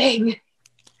one thing.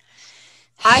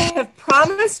 I have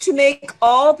promised to make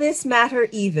all this matter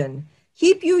even.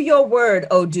 Keep you your word,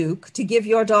 O Duke, to give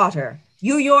your daughter.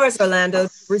 You yours, Orlando,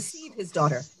 to receive his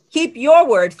daughter. Keep your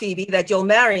word, Phoebe, that you'll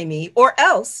marry me, or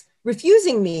else,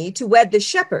 refusing me to wed the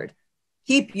shepherd.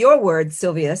 Keep your word,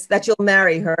 Silvius, that you'll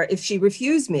marry her if she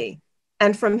refuse me.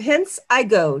 And from hence I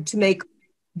go to make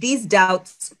these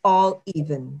doubts all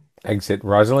even. Exit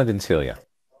Rosalind and Celia.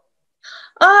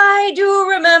 I do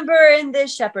remember in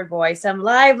this shepherd boy some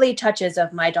lively touches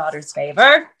of my daughter's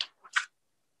favor.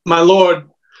 My lord,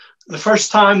 the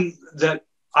first time that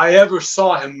I ever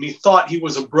saw him, methought he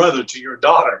was a brother to your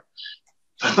daughter.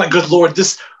 My good lord,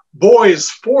 this boy is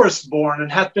forest-born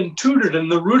and hath been tutored in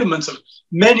the rudiments of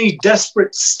many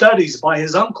desperate studies by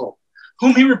his uncle,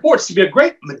 whom he reports to be a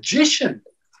great magician,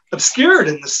 obscured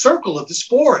in the circle of this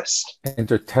forest.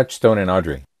 Enter Touchstone and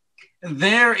Audrey.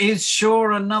 There is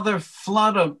sure another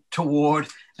flood toward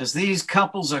as these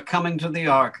couples are coming to the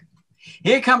ark.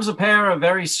 Here comes a pair of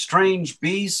very strange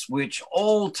beasts, which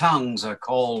all tongues are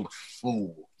called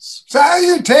fools.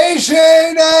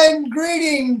 Salutation and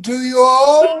greeting to you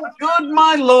all. Good,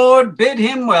 my lord, bid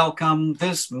him welcome,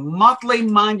 this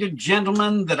motley-minded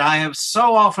gentleman that I have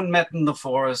so often met in the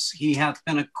forest. He hath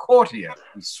been a courtier,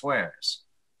 he swears.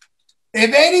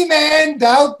 If any man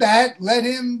doubt that, let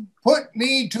him put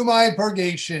me to my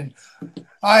purgation.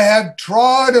 I have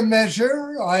trod a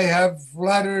measure, I have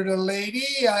flattered a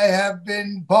lady, I have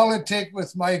been politic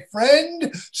with my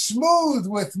friend, smooth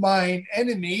with mine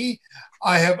enemy,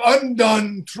 I have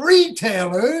undone 3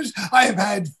 tailors, I have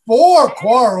had 4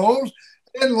 quarrels,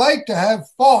 and like to have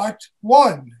fought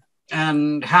 1.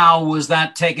 And how was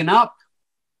that taken up?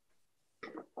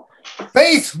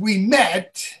 Faith, we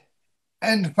met,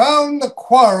 and found the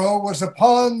quarrel was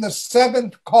upon the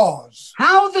 7th cause.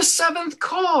 How the 7th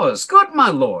cause? Good, my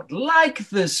lord, like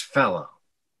this fellow.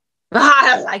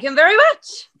 I like him very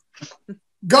much.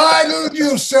 Guide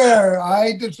you, sir.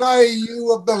 I desire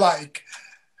you of the like.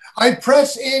 I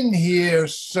press in here,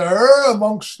 sir,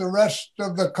 amongst the rest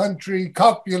of the country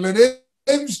copulatives,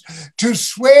 to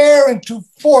swear and to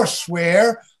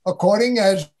forswear, according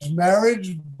as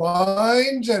marriage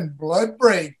binds and blood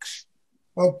breaks.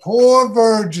 A poor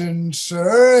virgin,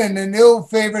 sir, and an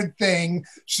ill-favored thing,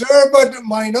 sir, but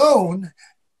mine own,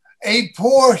 a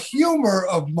poor humor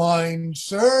of mine,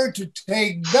 sir, to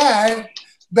take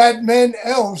that men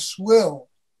else will.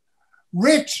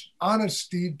 Rich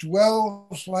honesty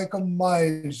dwells like a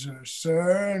miser,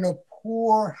 sir, in a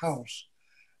poor house,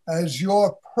 as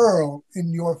your pearl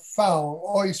in your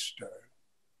foul oyster.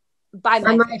 By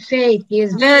my faith, he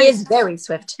is very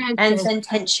swift and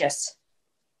sententious.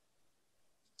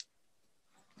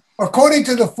 According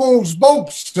to the fool's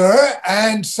boast, sir,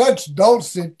 and such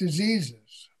dulcet diseases.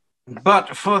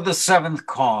 But for the seventh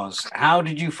cause, how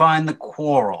did you find the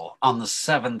quarrel on the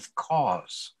seventh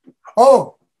cause?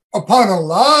 Oh, upon a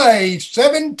lie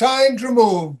 7 times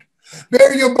removed,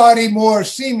 bear your body more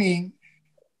seeming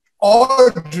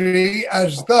Audrey,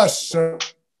 as thus, sir,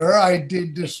 I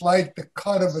did dislike the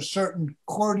cut of a certain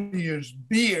courtier's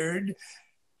beard.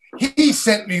 He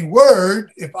sent me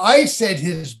word, if I said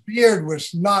his beard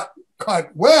was not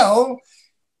cut well,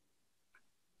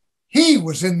 he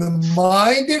was in the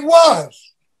mind it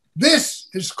was. This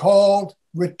is called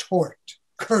retort,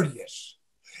 courteous.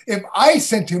 If I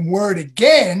sent him word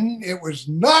again, it was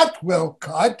not well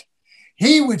cut,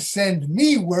 he would send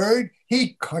me word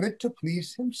he cut it to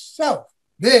please himself.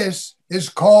 This is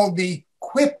called the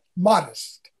quip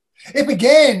modest. If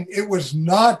again it was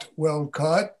not well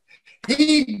cut,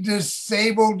 he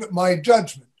disabled my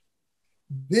judgment.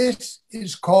 This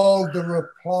is called the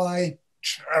reply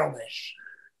churlish.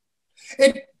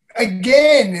 It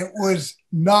was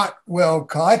not well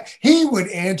cut. He would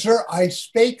answer, I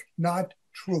spake not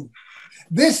truth.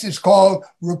 This is called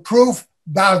reproof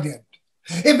valiant.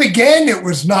 If again it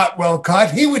was not well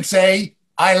cut, he would say,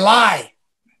 I lie.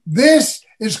 This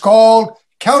is called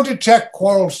countercheck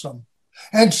quarrelsome.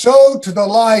 And so to the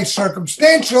lie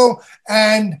circumstantial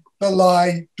and the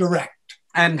lie direct.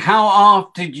 And how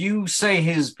oft did you say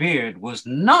his beard was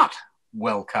not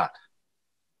well cut?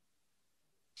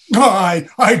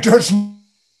 I durst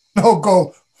not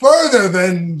go further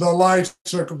than the lie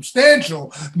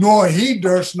circumstantial, nor he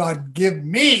durst not give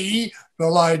me the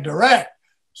lie direct.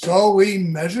 So we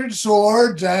measured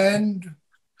swords and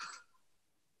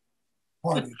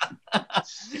parted.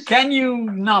 Can you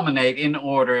nominate in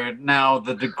order now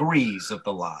the degrees of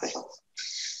the lie?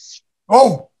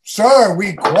 Oh, sir,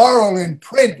 we quarrel in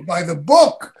print by the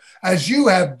book, as you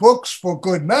have books for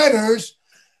good manners.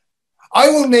 I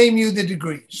will name you the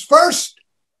degrees. First,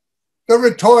 the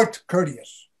retort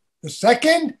courteous. The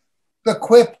second, the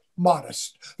quip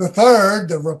modest. The third,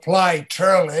 the reply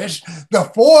churlish. The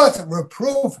fourth,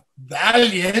 reproof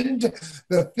valiant.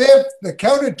 The fifth, the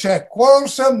countercheck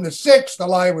quarrelsome. The sixth, the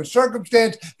lie with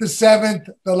circumstance. The seventh,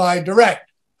 the lie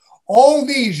direct. All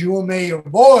these you may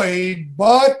avoid,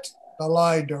 but the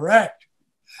lie direct.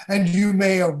 And you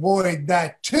may avoid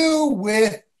that too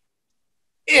with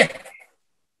if.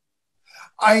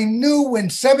 I knew when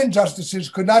 7 justices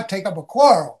could not take up a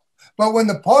quarrel, but when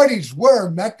the parties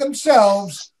met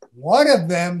themselves, one of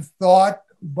them thought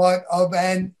but of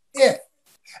an if,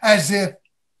 as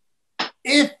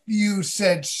if you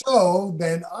said so,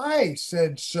 then I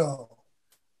said so.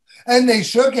 And they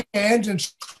shook hands and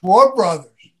swore brothers.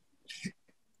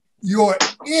 Your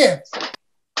if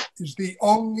is the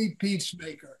only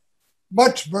peacemaker,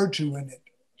 much virtue in it.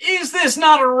 Is this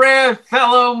not a rare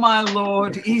fellow, my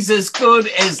lord? He's as good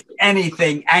as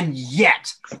anything, and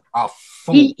yet a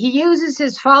fool. He uses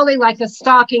his folly like a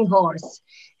stalking horse,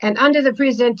 and under the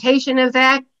presentation of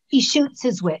that, he shoots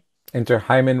his wit. Enter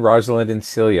Hymen, Rosalind, and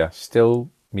Celia. Still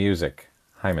music.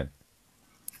 Hymen.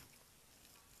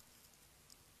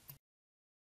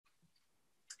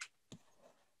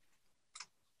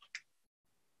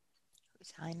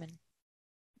 Who's Hymen?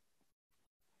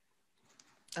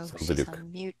 Oh, So she's Luke.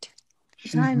 on mute.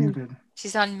 She's muted.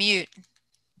 She's on mute.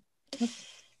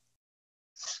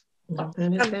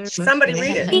 Somebody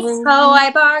read it. So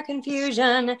I bar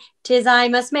confusion, 'tis I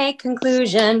must make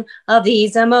conclusion of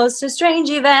these a most strange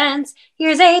events.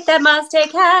 Here's 8 that must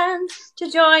take hands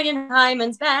to join in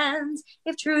Hymen's bands.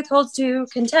 If truth holds to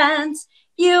contents,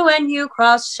 you and you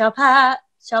cross shall part.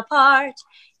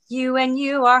 You and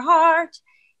you are heart.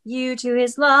 You to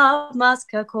his love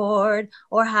must accord,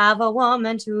 or have a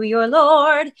woman to your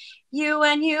lord. You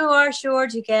and you are sure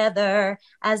together,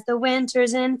 as the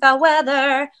winters in foul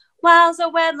weather. Whiles the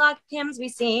wedlock hymns we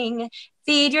sing,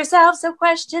 feed yourselves of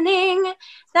questioning,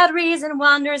 that reason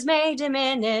wonders may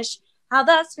diminish. How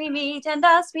thus we meet, and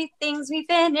thus we things we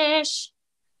finish.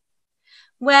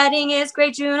 Wedding is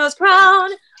great Juno's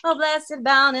crown, O blessed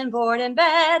bound and born in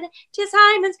bed. 'Tis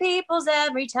Hymen's people's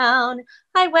every town.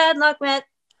 High wedlock wed,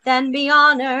 then be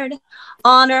honored.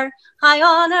 Honor, high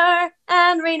honor,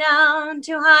 and renown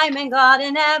to Hymen God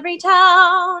in every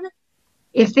town.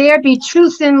 If there be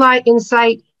truth and light in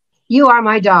sight, you are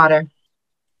my daughter.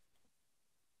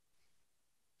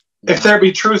 If there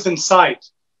be truth in sight,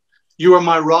 you are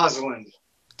my Rosalind.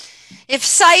 If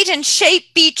sight and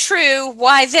shape be true,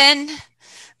 why then,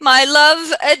 my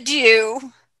love,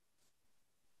 adieu.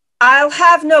 I'll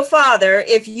have no father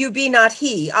if you be not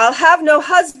he. I'll have no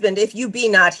husband if you be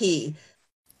not he.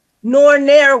 Nor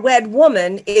ne'er wed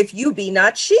woman if you be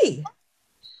not she.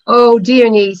 Oh, dear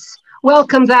niece,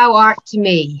 welcome thou art to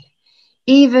me.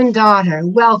 Even daughter,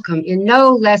 welcome in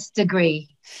no less degree.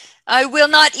 I will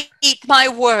not eat my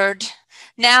word.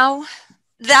 Now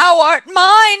thou art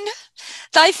mine.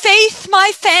 Thy faith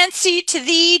my fancy to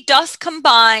thee doth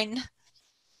combine.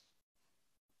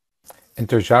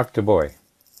 Enter Jacques de Boy.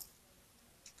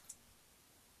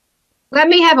 Let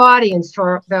me have audience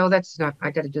for, no, that's not,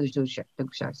 I gotta do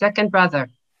second brother.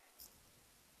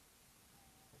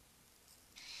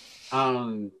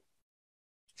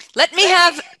 Let me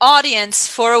have audience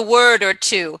for a word or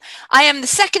two. I am the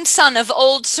second son of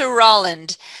old Sir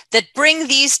Roland, that bring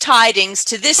these tidings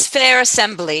to this fair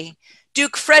assembly.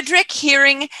 Duke Frederick,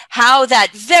 hearing how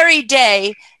that very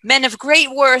day men of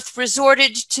great worth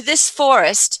resorted to this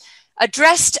forest,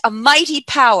 addressed a mighty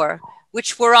power,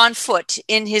 which were on foot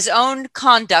in his own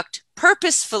conduct,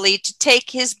 purposefully to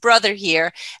take his brother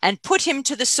here and put him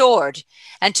to the sword.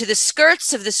 And to the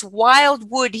skirts of this wild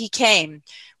wood he came,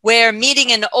 where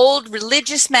meeting an old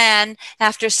religious man,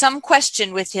 after some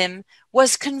question with him,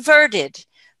 was converted,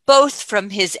 both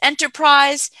from his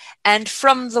enterprise and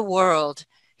from the world,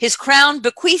 his crown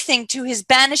bequeathing to his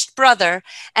banished brother,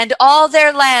 and all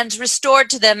their lands restored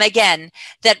to them again,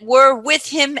 that were with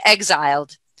him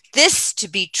exiled. This to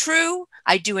be true,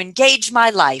 I do engage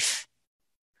my life.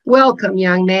 Welcome,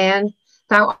 young man.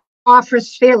 Thou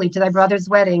offerest fairly to thy brother's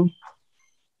wedding.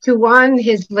 To one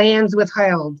his lands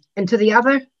withheld, and to the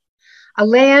other, a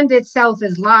land itself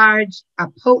is large, a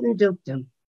potent dukedom.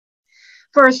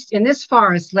 First, in this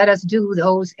forest, let us do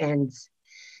those ends,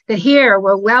 that here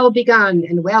were well begun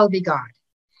and well begot.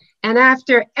 And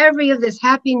after every of this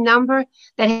happy number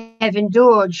that have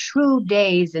endured shrewd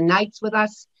days and nights with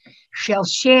us, shall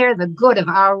share the good of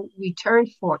our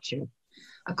returned fortune,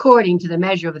 according to the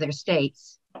measure of their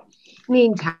states.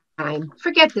 Meantime,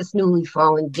 forget this newly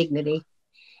fallen dignity,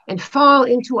 and fall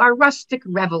into our rustic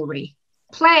revelry,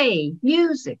 play,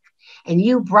 music, and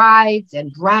you brides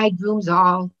and bridegrooms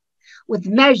all, with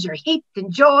measure heaped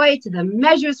in joy to the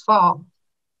measure's fall.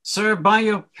 Sir, by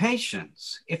your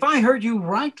patience, if I heard you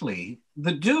rightly,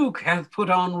 the Duke hath put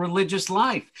on religious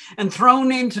life and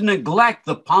thrown into neglect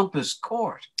the pompous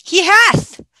court. He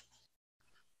hath.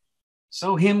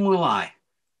 So him will I.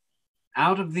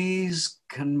 Out of these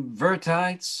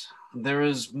convertites, there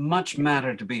is much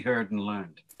matter to be heard and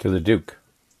learned. To the Duke.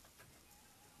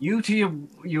 You to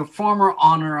your former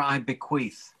honor I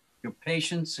bequeath. Your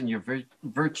patience and your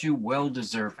virtue well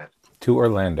deserve it. To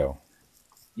Orlando.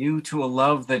 You to a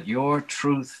love that your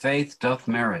truth faith doth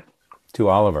merit. To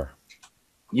Oliver.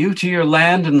 You to your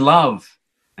land and love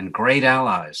and great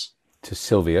allies. To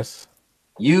Silvius.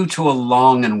 You to a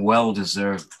long and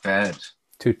well-deserved bed.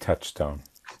 To Touchstone.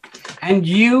 And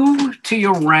you to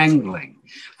your wrangling,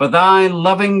 for thy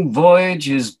loving voyage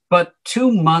is but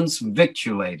 2 months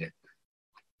victuated.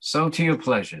 So to your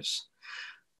pleasures.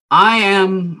 I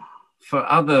am for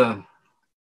other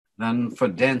than for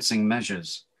dancing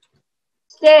measures.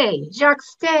 Stay, Jacques,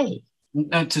 stay.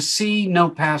 To see no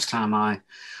pastime I.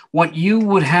 What you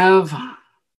would have,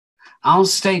 I'll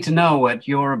stay to know at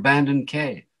your abandoned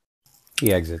cave.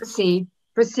 He exits. Proceed,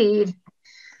 proceed.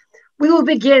 We will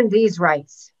begin these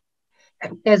rites.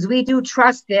 As we do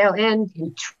trust, they'll end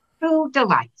in true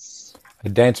delights. The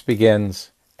dance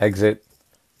begins. Exit.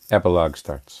 Epilogue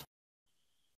starts.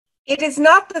 It is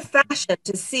not the fashion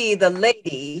to see the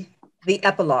lady, the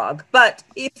epilogue, but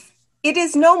if it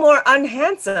is no more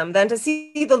unhandsome than to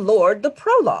see the lord, the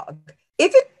prologue.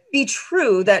 If it be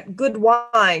true that good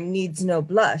wine needs no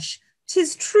blush,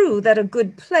 'tis true that a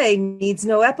good play needs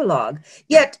no epilogue.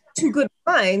 Yet to good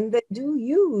wine they do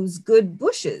use good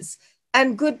bushes,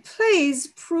 and good plays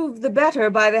prove the better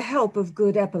by the help of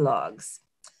good epilogues.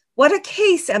 What a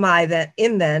case am I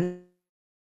then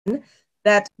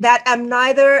that am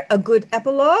neither a good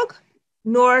epilogue,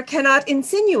 nor cannot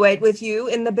insinuate with you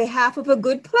in the behalf of a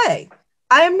good play.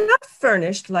 I am not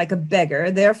furnished like a beggar,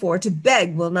 therefore to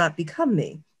beg will not become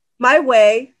me. My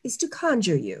way is to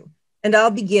conjure you, and I'll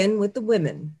begin with the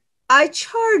women. I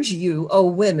charge you, O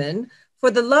women, for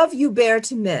the love you bear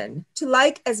to men, to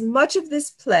like as much of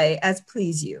this play as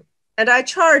please you. And I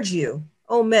charge you,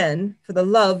 O men, for the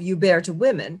love you bear to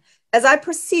women, as I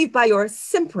perceive by your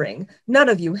simpering, none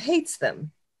of you hates them,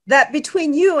 that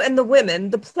between you and the women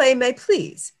the play may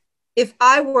please. If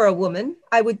I were a woman,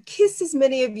 I would kiss as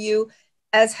many of you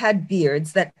as had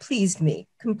beards that pleased me,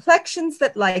 complexions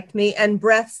that liked me, and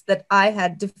breaths that I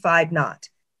had defied not.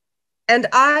 And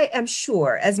I am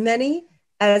sure as many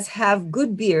as have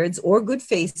good beards or good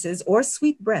faces or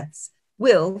sweet breaths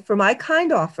will, for my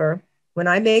kind offer, when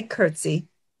I make curtsy,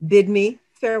 bid me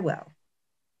farewell.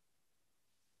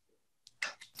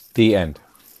 The end.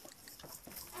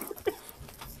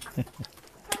 Good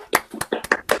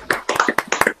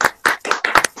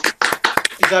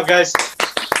job, guys.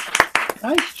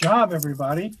 Nice job,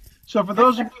 everybody. So for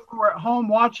those of you who are at home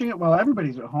watching it, well,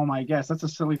 everybody's at home, I guess. That's a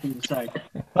silly thing to say.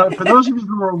 But for those of you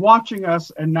who are watching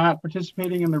us and not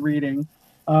participating in the reading,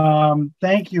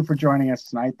 thank you for joining us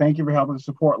tonight. Thank you for helping to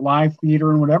support live theater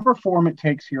in whatever form it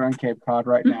takes here on Cape Cod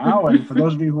right now. And for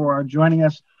those of you who are joining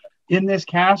us in this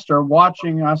cast or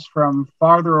watching us from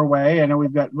farther away, I know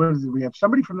we've got, we have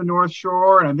somebody from the North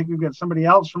Shore, and I think we've got somebody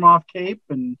else from off Cape.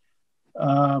 And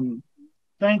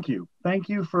thank you. Thank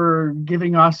you for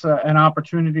giving us an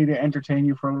opportunity to entertain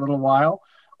you for a little while.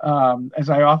 As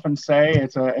I often say,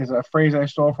 it's a phrase I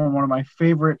stole from one of my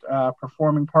favorite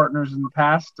performing partners in the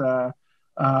past.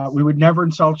 We would never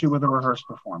insult you with a rehearsed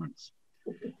performance.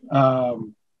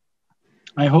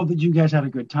 I hope that you guys had a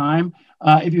good time.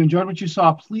 If you enjoyed what you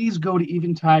saw, please go to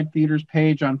Eventide Theater's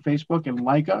page on Facebook and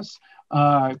like us.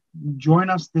 Join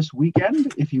us this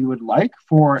weekend if you would like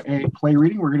for a play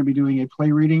reading. We're going to be doing a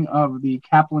play reading of the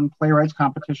Kaplan Playwrights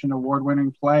Competition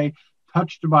award-winning play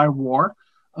Touched by War,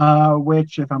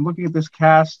 which, if I'm looking at this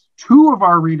cast, two of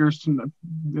our readers tonight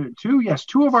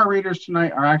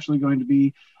are actually going to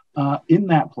be in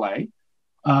that play.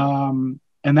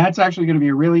 And that's actually going to be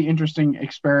a really interesting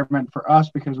experiment for us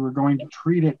because we're going to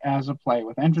treat it as a play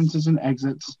with entrances and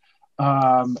exits.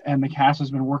 And the cast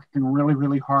has been working really,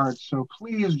 really hard. So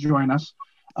please join us.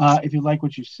 If you like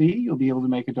what you see, you'll be able to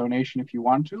make a donation if you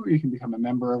want to, or you can become a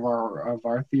member of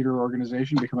our theater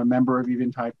organization, become a member of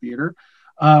Eventide Theater.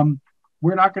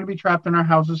 We're not going to be trapped in our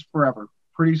houses forever.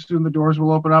 Pretty soon the doors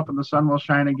will open up and the sun will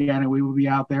shine again, and we will be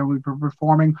out there. We'll be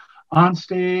performing on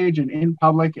stage and in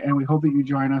public, and we hope that you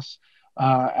join us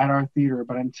at our theater.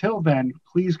 But until then,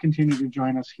 please continue to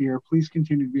join us here. Please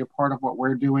continue to be a part of what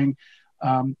we're doing.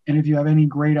 And if you have any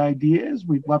great ideas,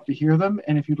 we'd love to hear them.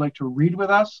 And if you'd like to read with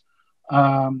us,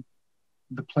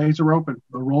 the plays are open.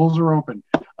 The roles are open.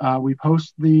 We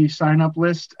post the sign-up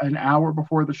list an hour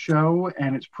before the show,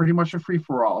 and it's pretty much a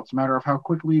free-for-all. It's a matter of how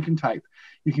quickly you can type.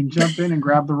 You can jump in and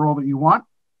grab the role that you want,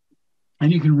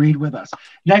 and you can read with us.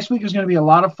 Next week is going to be a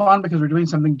lot of fun because we're doing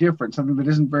something different, something that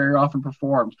isn't very often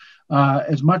performed.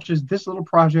 As much as this little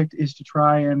project is to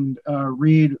try and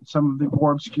read some of the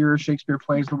more obscure Shakespeare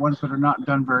plays, the ones that are not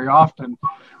done very often,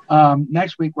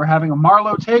 next week we're having a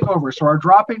Marlowe takeover. So our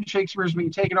drop-in Shakespeare is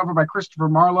being taken over by Christopher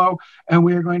Marlowe, and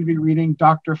we are going to be reading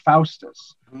Dr.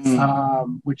 Faustus,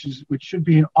 which should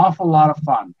be an awful lot of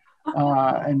fun.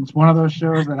 And it's one of those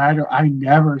shows that I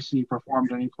never see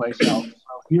performed anyplace else.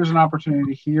 So here's an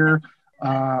opportunity to hear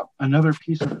another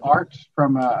piece of art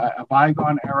from a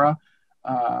bygone era,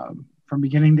 from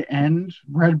beginning to end,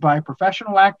 read by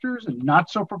professional actors and not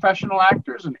so professional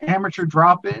actors and amateur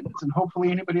drop-ins, and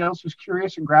hopefully anybody else who's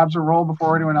curious and grabs a role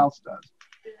before anyone else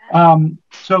does.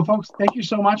 So folks, thank you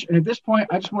so much. And at this point,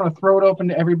 I just want to throw it open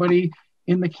to everybody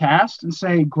in the cast and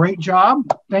say, great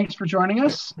job. Thanks for joining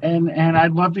us. And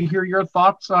I'd love to hear your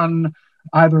thoughts on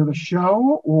either the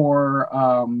show or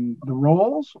the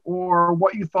roles or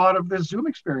what you thought of this Zoom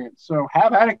experience. So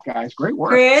have at it, guys. Great work.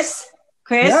 Chris?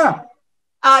 Yeah.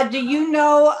 Do you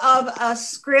know of a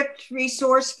script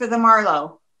resource for the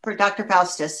Marlowe, for Dr.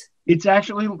 Faustus? It's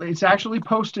actually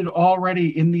posted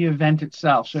already in the event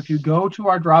itself. So if you go to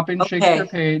our drop-in Shakespeare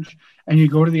page and you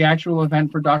go to the actual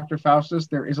event for Dr. Faustus,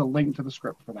 there is a link to the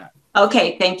script for that.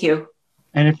 Okay, thank you.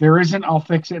 And if there isn't, I'll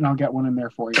fix it and I'll get one in there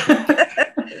for you.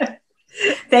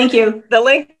 Thank you. The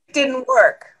link didn't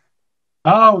work.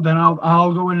 Oh, then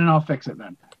I'll go in and I'll fix it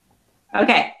then.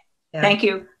 Okay, thank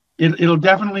you. It'll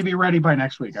definitely be ready by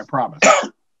next week, I promise.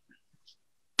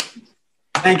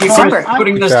 Thank you for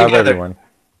putting this together. Everyone.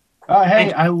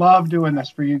 Hey, I love doing this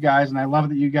for you guys, and I love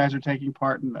that you guys are taking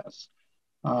part in this.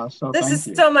 So this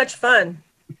is so much fun.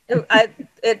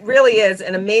 It really is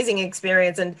an amazing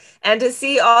experience, and to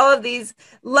see all of these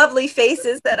lovely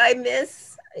faces that I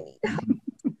miss.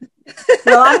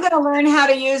 Well, I'm going to learn how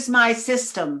to use my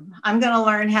system. I'm going to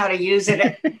learn how to use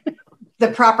it the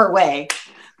proper way,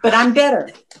 but I'm better.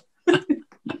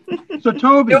 So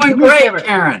Toby, Doing great,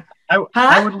 Karen.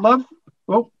 I would love.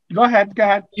 Oh, go ahead. Go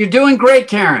ahead. You're doing great,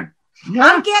 Karen. Yeah.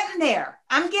 I'm getting there.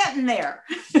 I'm getting there.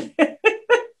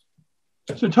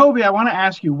 So Toby, I want to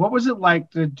ask you, what was it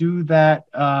like to do that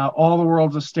 "All the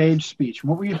World's a Stage" speech?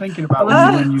 What were you thinking about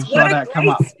when you saw that come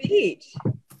up? Speech.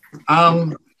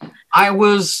 I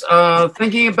was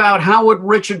thinking about how would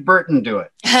Richard Burton do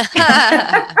it.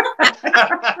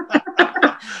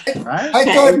 Right?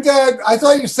 I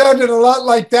thought you sounded a lot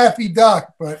like Daffy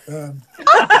Duck, but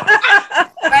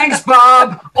Thanks,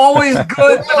 Bob. Always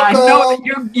good, but I know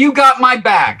that you got my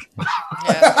back.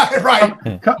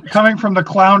 Right. Coming from the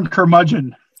clown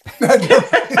curmudgeon.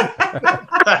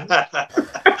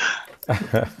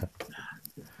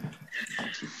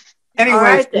 Anyway, All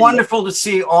right, it's then. wonderful to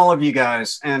see all of you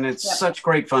guys, and it's such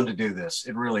great fun to do this.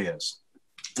 It really is.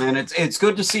 And it's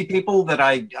good to see people that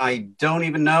I don't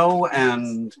even know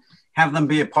and have them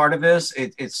be a part of this.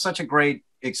 It's such a great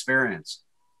experience.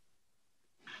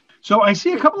 So I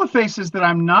see a couple of faces that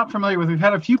I'm not familiar with. We've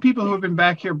had a few people who have been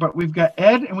back here, but we've got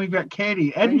Ed and we've got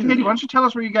Katie. Ed and Katie, why don't you tell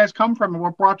us where you guys come from and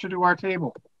what brought you to our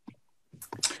table?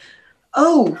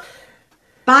 Oh,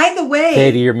 by the way,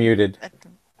 Katie, you're muted.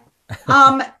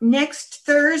 Next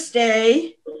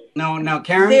Thursday, No,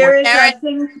 Karen. there is a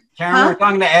thing. Karen, we're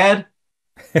talking to Ed.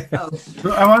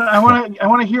 So I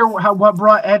want to hear what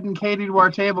brought Ed and Katie to our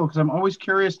table, because I'm always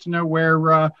curious to know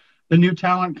where the new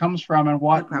talent comes from and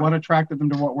what attracted them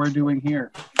to what we're doing here.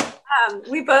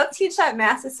 We both teach at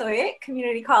Massasoit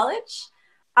Community College.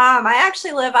 I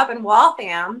actually live up in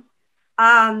Waltham,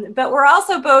 but we're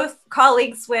also both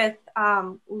colleagues with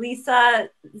Lisa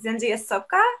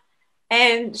Zinzia-Sopka,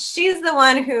 and she's the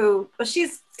one who,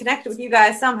 she's connected with you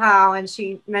guys somehow, and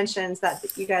she mentions that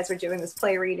you guys were doing this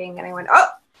play reading, and I went, oh,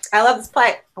 I love this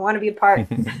play. I want to be a part.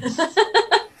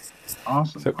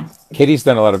 Awesome. So Katie's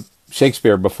done a lot of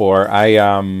Shakespeare before.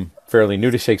 I'm fairly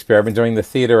new to Shakespeare. I've been doing the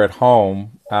theater at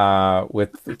home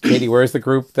with Katie. Where's the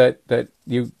group that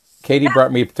you? Katie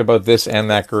brought me to both this and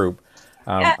that group.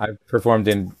 I've performed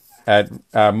at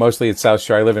mostly at South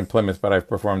Shore. I live in Plymouth, but I've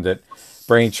performed at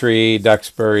Braintree,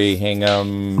 Duxbury,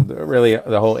 Hingham, really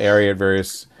the whole area at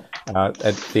various at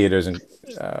theaters and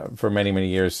for many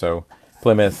years. So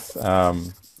Plymouth.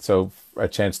 So a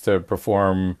chance to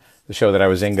perform the show that I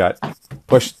was in got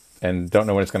pushed and don't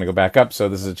know when it's going to go back up. So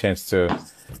this is a chance to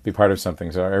be part of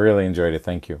something. So I really enjoyed it.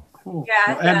 Thank you. Cool.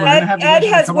 Yeah, Well, Ed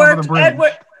has worked.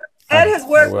 Ed has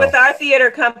worked will. with our theater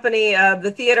company,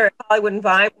 the theater at Hollywood and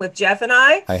Vine, with Jeff and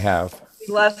I. I have.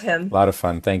 We love him. A lot of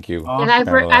fun. Thank you. And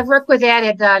I've worked with Ed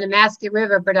at the Nemasket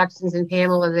River Productions and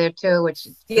Pamela there too, which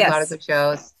is a lot of good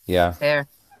shows. Yeah. There.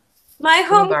 My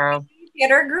home Borough.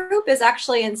 theater group is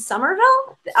actually in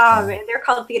Somerville. And they're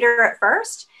called Theater at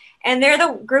First. And they're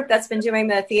the group that's been doing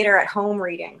the theater at home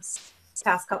readings this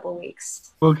past couple of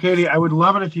weeks. Well, Katie, I would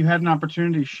love it if you had an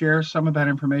opportunity to share some of that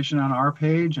information on our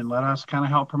page and let us kind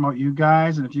of help promote you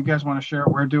guys. And if you guys want to share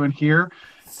what we're doing here,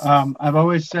 I've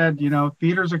always said,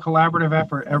 theater is a collaborative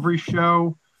effort. Every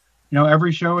show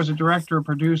is a director, a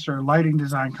producer, lighting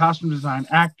design, costume design,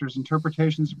 actors,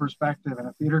 interpretations and perspective. And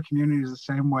a theater community is the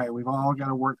same way. We've all got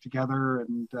to work together.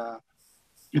 And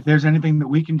if there's anything that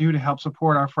we can do to help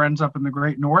support our friends up in the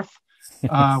Great North,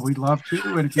 we'd love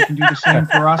to. And if you can do the same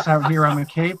for us out here on the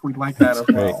Cape, we'd like that as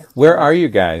well. Great. Where are you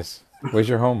guys? Where's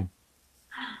your home?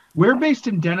 We're based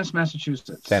in Dennis,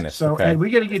 Massachusetts. So Ed, we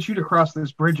got to get you to cross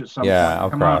this bridge at some point. Yeah, I'll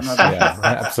cross. Yeah,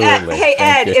 absolutely. Hey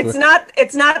Ed, Thank you.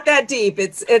 it's not that deep.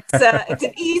 It's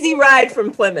an easy ride from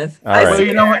Plymouth. All right. Well,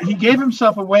 you know what? He gave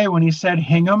himself away when he said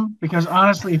Hingham, because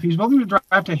honestly, if he's willing to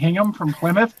drive to Hingham from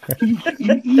Plymouth, he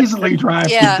can easily drive to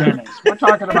Dennis. We're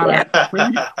talking about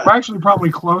we're actually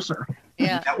probably closer.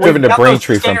 Yeah. Driven to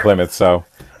Braintree from Plymouth, so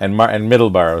and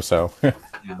Middleborough, so.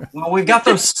 Yeah. Well, we've got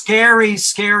those scary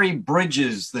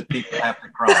bridges that people have to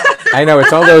cross. I know,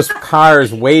 it's all those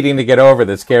cars waiting to get over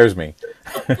that scares me.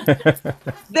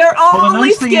 They're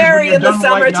only scary in the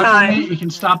summertime. You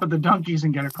can stop at the Donkeys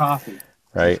and get a coffee.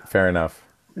 Right, fair enough.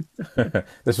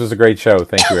 This was a great show.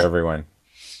 Thank you, everyone.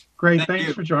 Great,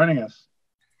 thanks for joining us.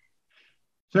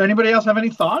 So anybody else have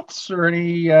any thoughts or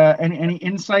any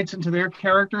insights into their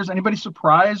characters? Anybody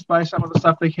surprised by some of the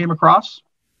stuff they came across?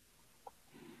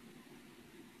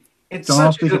 It's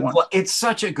such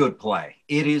a good play.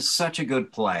 It is such a good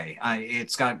play.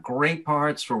 It's got great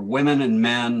parts for women and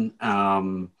men.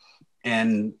 And,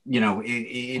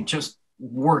 it just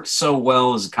works so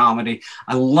well as a comedy.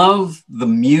 I love the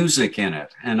music in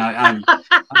it, and I've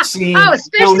seen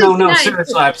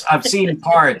seriously, I've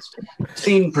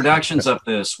seen productions of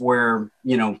this where,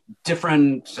 you know,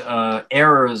 different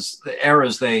eras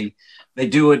they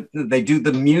do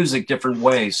the music different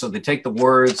ways. So they take the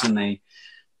words and they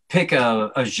pick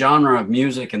a genre of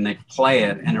music and they play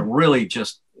it, and it really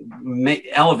just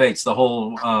elevates the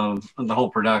whole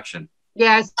production.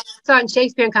 Yeah, I saw it in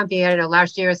Shakespeare and Company, I don't know,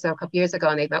 last year or so, a couple years ago,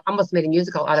 and they almost made a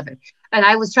musical out of it. And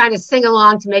I was trying to sing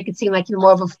along to make it seem like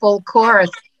more of a full chorus.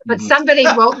 But somebody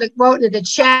wrote in the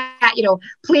chat, you know,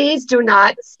 please do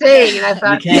not sing. And I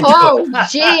thought, oh,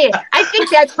 gee, I think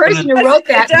that person who wrote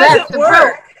that left the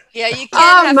group. Yeah, you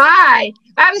can't. Oh, my.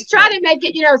 I was trying to make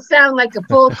it, you know, sound like a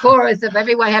full chorus of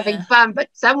everyone having fun, but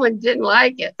someone didn't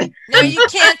like it. No, you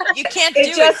can't do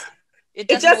it. It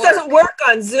just doesn't work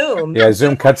on Zoom. Yeah,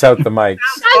 Zoom cuts out the mics.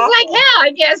 Sounds like hell,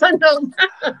 I guess. I know.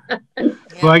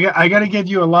 Well, I got to give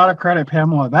you a lot of credit,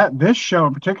 Pamela. This show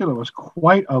in particular was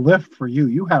quite a lift for you.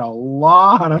 You had a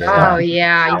lot of fun. Oh,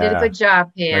 yeah. You did a good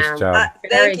job, Pam. Nice job.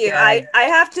 Thank you. I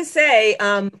have to say,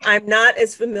 I'm not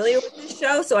as familiar with this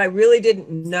show, so I really didn't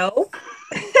know.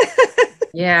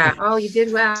 Yeah. Oh, you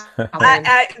did well.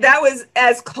 That was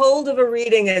as cold of a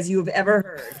reading as you've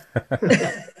ever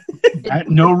heard.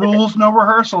 No rules, no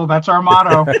rehearsal. That's our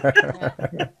motto.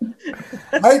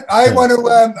 I want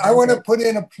to put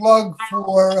in a plug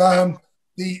for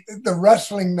the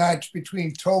wrestling match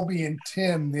between Toby and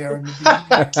Tim there in the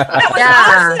beginning. That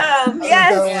was awesome.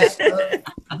 Yes. That was,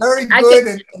 very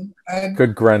good and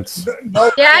good grunts.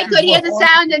 Yeah, I could hear the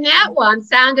sound in that one.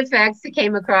 Sound effects that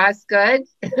came across good.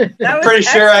 I'm pretty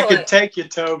sure I could take you,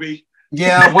 Toby.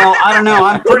 Yeah, well, I don't know.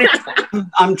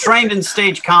 I'm trained in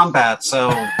stage combat, so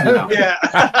you know. Yeah.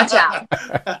 Watch out.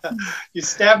 You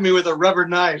stabbed me with a rubber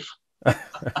knife. My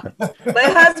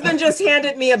husband just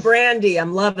handed me a brandy.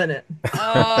 I'm loving it.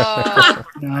 Oh,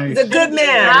 nice. He's a good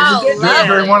man. Wow, He's a good man.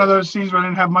 During one of those scenes where I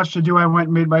didn't have much to do, I went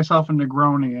and made myself a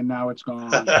Negroni, and now it's gone.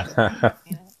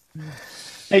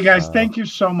 Hey guys, thank you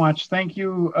so much. Thank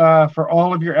you for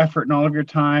all of your effort and all of your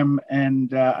time.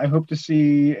 And I hope to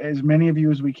see as many of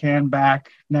you as we can back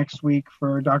next week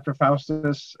for Dr.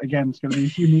 Faustus. Again, it's going to be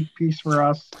a unique piece for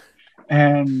us.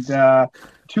 And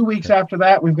 2 weeks after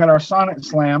that, we've got our Sonnet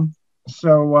Slam.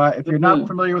 So if you're not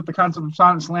familiar with the concept of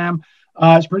Sonnet Slam,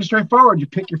 it's pretty straightforward. You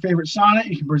pick your favorite sonnet,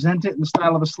 you can present it in the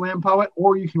style of a slam poet,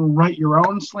 or you can write your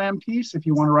own slam piece if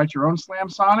you want to write your own slam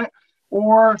sonnet,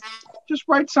 or just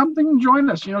write something and join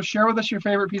us. You know, share with us your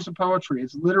favorite piece of poetry.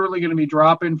 It's literally going to be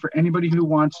drop-in for anybody who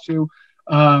wants to.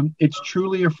 It's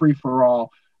truly a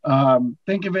free-for-all.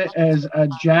 Think of it as a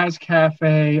jazz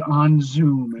cafe on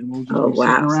Zoom, and we'll just be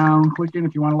sitting around clicking.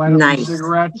 If you want to light up some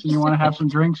cigarettes and you want to have some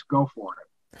drinks, go for it.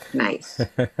 Nice.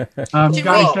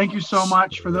 Guys, thank you so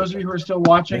much. For those of you who are still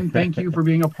watching, thank you for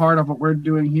being a part of what we're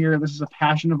doing here. This is a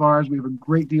passion of ours. We have a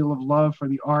great deal of love for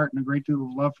the art and a great deal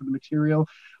of love for the material.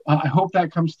 I hope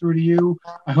that comes through to you.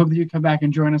 I hope that you come back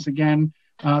and join us again.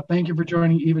 Thank you for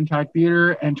joining Eventide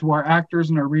Theater, and to our actors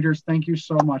and our readers, thank you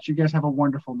so much. You guys have a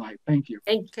wonderful night. Thank you.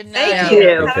 Thank good night. Thank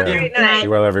you. Have a great night. Be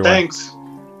well, everyone. Thanks.